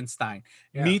Frankenstein,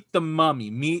 meet the Mummy,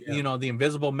 meet the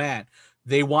Invisible Man.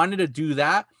 They wanted to do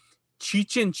that.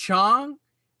 Cheech and Chong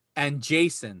and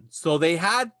Jason. So they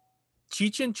had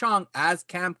Cheech and Chong as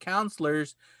camp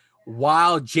counselors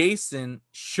while Jason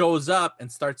shows up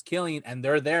and starts killing, and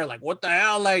they're there like, what the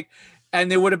hell? Like,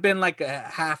 and it would have been like a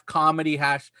half comedy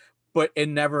but it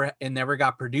never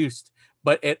got produced.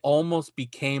 But it almost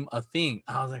became a thing.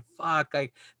 I was like, fuck,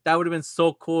 like that would have been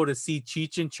so cool to see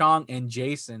Cheech and Chong and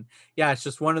Jason. Yeah, it's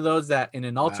just one of those that in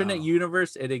an alternate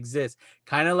universe, it exists.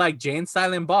 Kind of like Jay and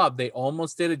Silent Bob. They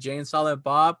almost did a Jay and Silent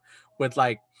Bob with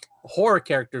like horror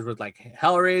characters with like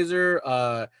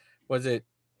Hellraiser, was it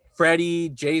Freddy,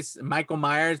 Jason, Michael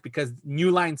Myers, because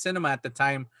New Line Cinema at the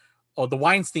time, the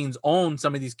Weinsteins owned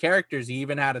some of these characters. He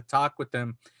even had a talk with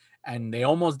them. And they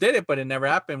almost did it, but it never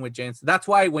happened with Jason. That's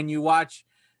why when you watch,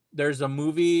 there's a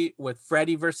movie with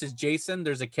Freddy versus Jason.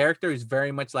 There's a character who's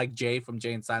very much like Jay from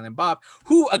Jay and Silent Bob,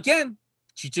 who again,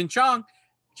 Cheech and Chong,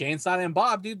 Jay and Silent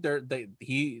Bob, dude.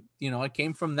 It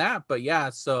came from that. But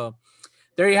yeah, so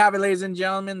there you have it, ladies and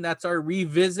gentlemen. That's our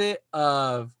revisit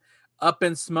of Up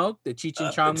in Smoke, the Cheech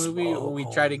and Chong movie.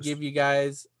 We try to give you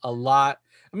guys a lot.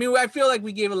 I mean, I feel like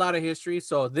we gave a lot of history.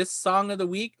 So this song of the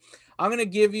week, I'm going to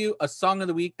give you a song of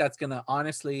the week that's going to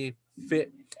honestly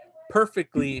fit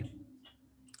perfectly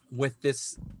with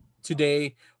this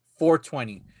today,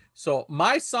 420. So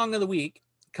my song of the week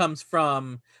comes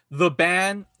from the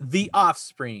band The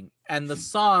Offspring. And the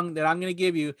song that I'm going to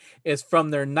give you is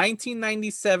from their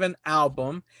 1997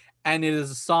 album. And it is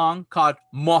a song called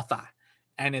Mota.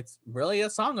 And it's really a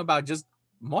song about just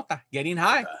mota, getting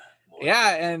high.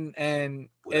 Yeah, and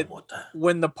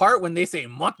when they say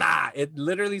mota, it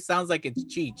literally sounds like it's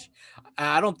Cheech.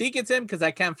 I don't think it's him because I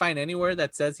can't find anywhere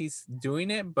that says he's doing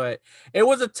it, but it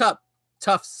was a tough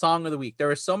song of the week. There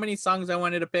were so many songs I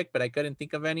wanted to pick, but I couldn't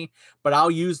think of any. But I'll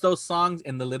use those songs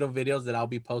in the little videos that I'll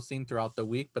be posting throughout the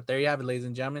week. But there you have it, ladies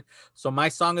and gentlemen. So my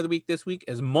song of the week this week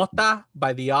is Mota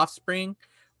by The Offspring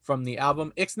from the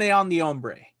album Ixnay on the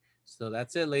Hombre. So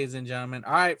that's it, ladies and gentlemen.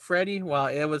 All right, Freddie. Well,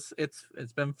 it's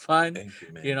been fun. Thank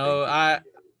you, man. You know, I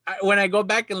when I go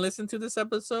back and listen to this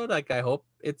episode, like I hope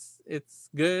it's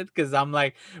good because I'm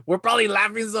like, we're probably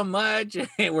laughing so much.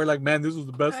 We're like, man, this was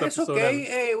the best episode. Okay.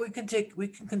 Hey, we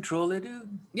can control it,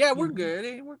 dude. Yeah, we're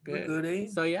good. We're good. We're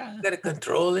good, So yeah, you gotta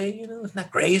control it. You know, it's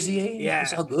not crazy. Yeah,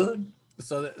 it's all good.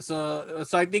 So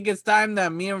I think it's time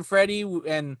that me and Freddie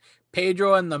and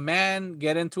Pedro and the man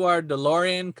get into our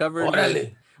DeLorean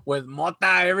covered with mota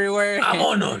everywhere.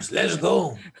 Vámonos, let's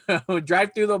go. We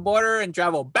drive through the border and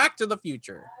travel back to the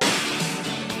future.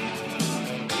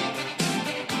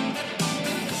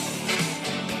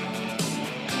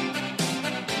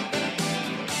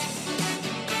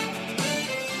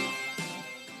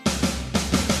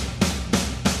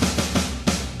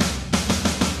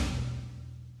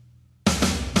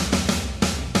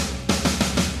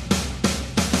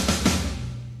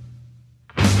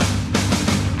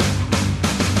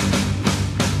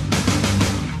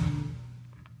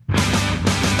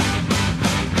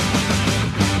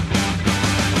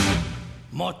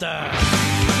 Mota.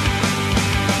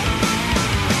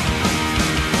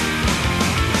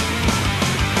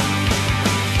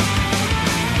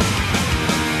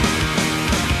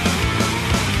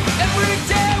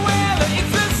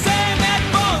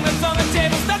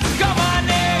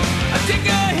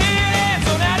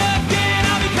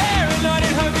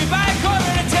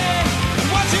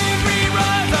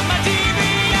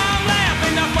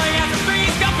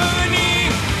 Company.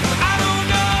 I don't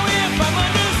know if I'm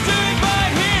understood, but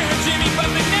here at Jimmy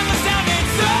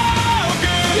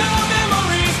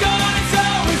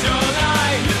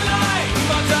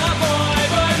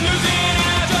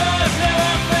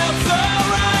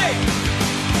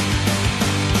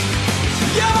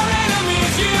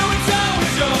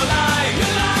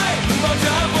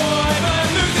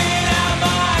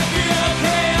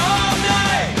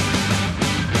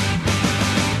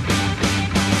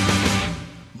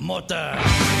Mota.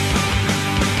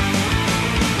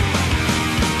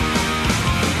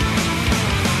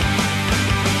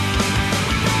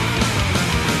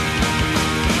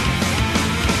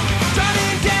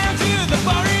 Driving down to the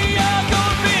barrio,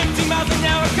 going 50 miles an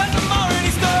hour, 'cause I'm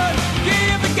already stuck.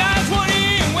 Give the guy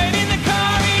 20 and wait in the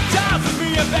car. He tosses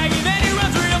me a baggie, then he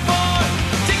runs real far.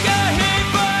 Take a hit,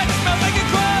 but it smells like a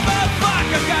club. Oh, fuck,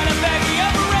 I've got a baggie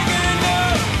of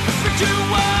oregano.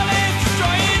 Ritual is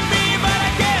destroying me, but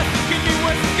I guess it could be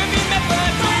worse, it could be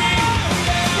methamphetamine.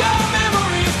 Your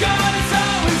memory's gone, it's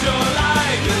always your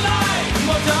life. Your life,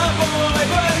 motor boy,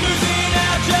 but losing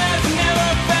out just never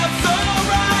felt so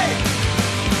right.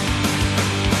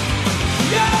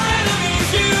 Your enemies,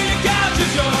 your couch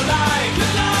is your life.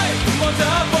 Your life,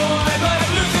 motor boy, but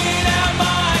losing out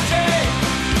might take.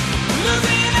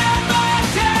 Losing out might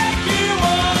take you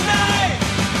all night.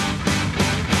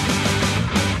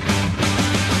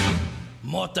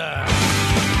 Mota.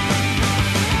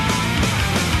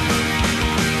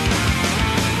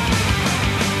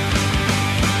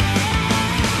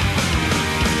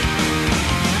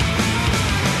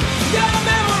 Your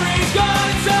memory's gone,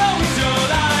 it's always your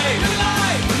life. Your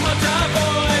life, motor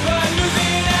boy, but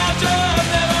losing out just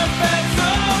never felt so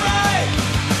right.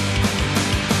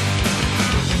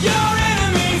 Your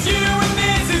enemies, you and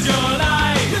this is your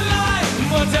life. Your life,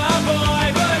 motor boy,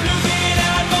 but losing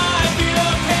out might be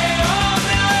okay all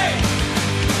night.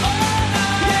 All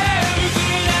night. Yeah,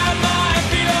 losing out might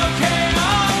be okay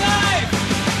all night.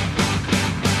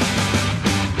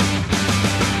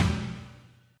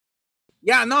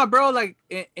 Yeah, no, bro. Like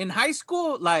in high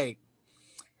school, like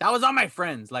that was all my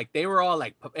friends. Like they were all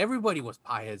like, everybody was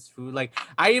pieheads, food. Like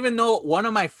I even know one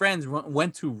of my friends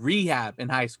went to rehab in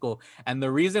high school, and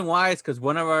the reason why is because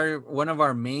one of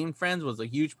our main friends was a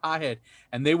huge piehead,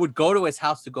 and they would go to his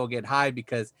house to go get high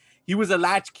because he was a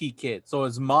latchkey kid. So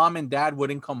his mom and dad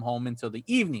wouldn't come home until the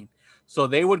evening, so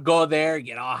they would go there,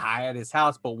 get all high at his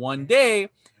house. But one day,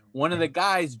 one of the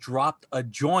guys dropped a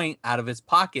joint out of his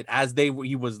pocket as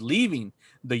he was leaving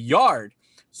the yard.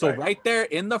 So right there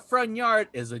in the front yard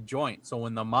is a joint. So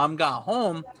when the mom got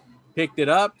home, picked it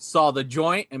up, saw the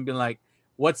joint, and been like,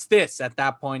 "What's this?" At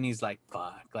that point, he's like,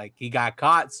 "Fuck!" Like he got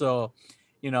caught. So,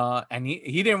 and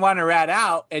he didn't want to rat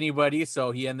out anybody,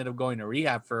 so he ended up going to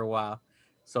rehab for a while.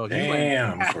 So he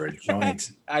Damn, for a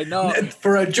joint. I know.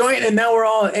 For a joint, and now we're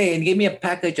all, hey, and give me a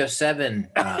package of 7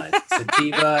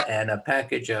 sativa and a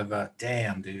package of,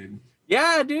 damn, dude.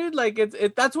 Yeah, dude, like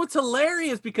that's what's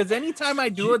hilarious, because anytime I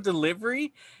do a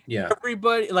delivery, Yeah.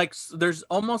 everybody, like, there's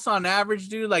almost on average,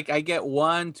 dude, like I get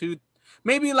 1, 2,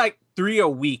 maybe like 3 a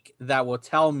week that will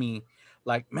tell me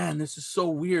like, man, this is so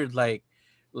weird, like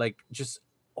just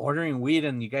ordering weed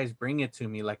and you guys bring it to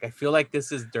me. Like I feel like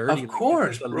this is dirty. Of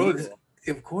course, like, bro.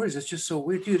 Of course, it's just so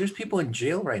weird, dude. There's people in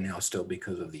jail right now still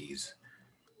because of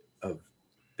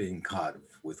being caught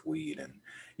with weed. And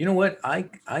you know what?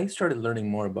 I started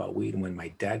learning more about weed when my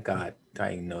dad got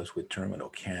diagnosed with terminal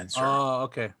cancer. Oh,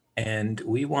 okay. And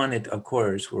we wanted, of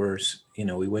course,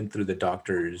 we went through the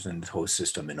doctors and the whole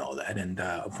system and all that. And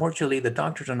unfortunately, the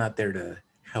doctors are not there to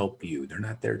help you. They're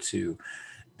not there to.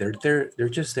 They're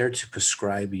just there to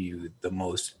prescribe you the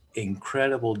most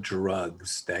incredible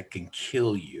drugs that can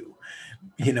kill you,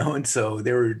 and so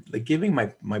they were like giving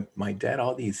my dad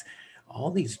all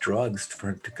these drugs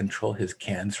to control his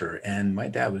cancer, and my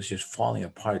dad was just falling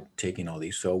apart taking all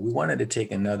these. So we wanted to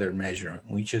take another measure.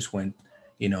 We just went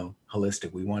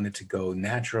holistic. We wanted to go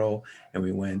natural, and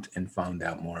we went and found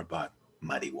out more about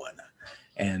marijuana,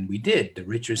 and we did the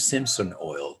Richard Simpson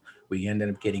oil. We ended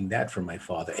up getting that from my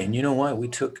father, and you know what,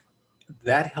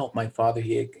 that helped my father.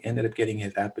 He ended up getting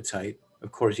his appetite.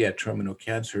 Of course, he had terminal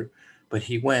cancer, but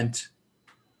he went,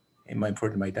 and my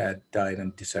dad died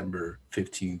on December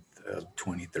 15th of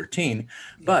 2013.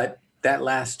 But that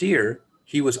last year,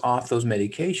 he was off those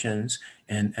medications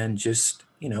and just,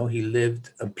 he lived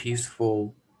a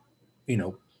peaceful,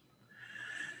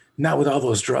 not with all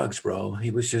those drugs, bro.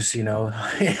 He was just,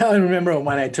 I remember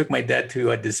when I took my dad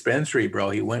to a dispensary,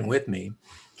 bro, he went with me.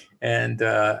 And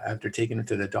after taking him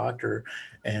to the doctor,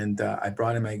 and I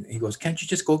brought him, he goes, "Can't you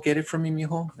just go get it from me,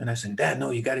 mijo?" And I said, "Dad, no,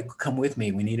 you got to come with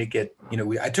me. We need to get,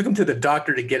 I took him to the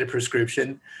doctor to get a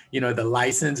prescription, the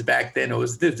license back then.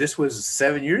 This was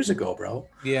 7 years ago, bro.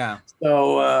 Yeah.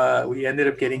 So we ended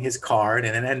up getting his card,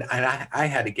 and I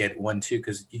had to get one too,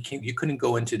 because you couldn't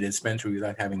go into the dispensary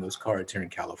without having those cards here in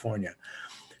California.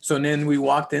 So then we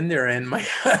walked in there, and my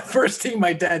first thing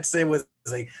my dad said was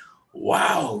like,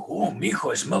 "Wow, oh,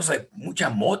 mijo, it smells like mucha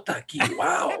mota aquí.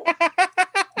 Wow."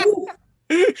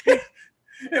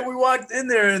 And we walked in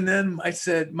there, and then I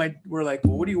said, we're like,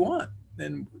 "Well, what do you want?"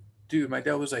 And dude, my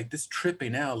dad was like, "This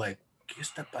tripping out, like, ¿Qué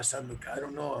está pasando? I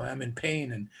don't know. I'm in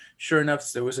pain. And sure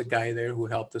enough, there was a guy there who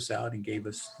helped us out and gave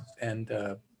us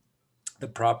the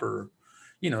proper,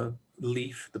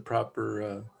 leaf, the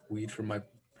proper weed for my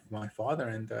father.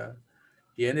 And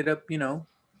he ended up,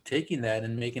 taking that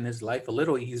and making his life a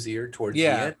little easier towards the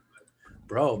end.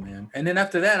 Bro, man. And then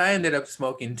after that, I ended up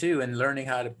smoking too and learning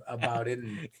about it.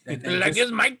 And like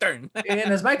it's my turn.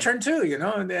 And it's my turn too,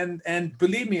 and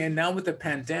believe me, and now with the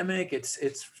pandemic, it's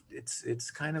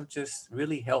kind of just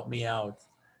really helped me out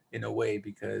in a way,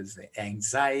 because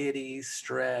anxiety,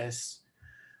 stress,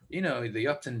 the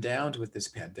ups and downs with this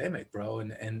pandemic, bro.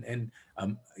 And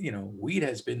weed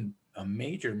has been a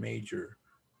major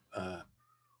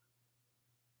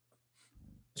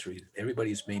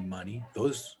everybody's made money.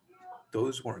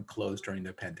 Those weren't closed during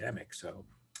the pandemic. So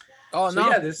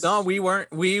we weren't.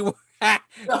 We were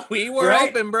right?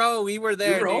 open, bro. We were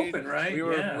there. We were dude. open, right? We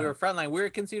were frontline. We were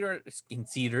considered. You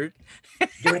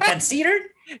were considered?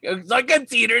 Like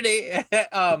considered.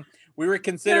 We were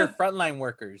considered frontline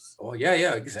workers. Oh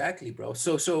yeah, exactly, bro.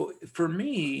 So for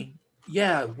me,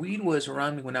 weed was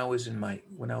around me when I was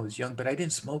young, but I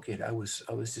didn't smoke it. I was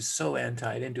just so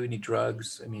anti. I didn't do any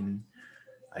drugs. I mean,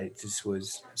 I just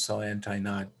was so anti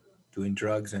not doing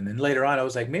drugs. And then later on, I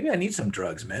was like, maybe I need some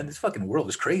drugs, man. This fucking world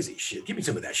is crazy. Shit, give me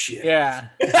some of that shit. Yeah.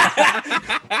 And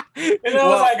I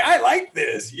was like, I like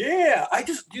this. Yeah. I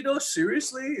just,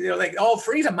 seriously, they're like, oh,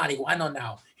 freeze a marijuana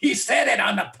now. He said it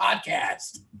on the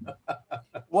podcast.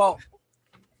 Well,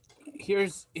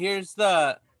 here's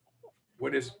the.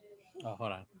 What is? Oh,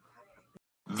 hold on.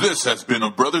 This has been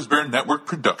a Brothers Bear Network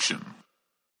production.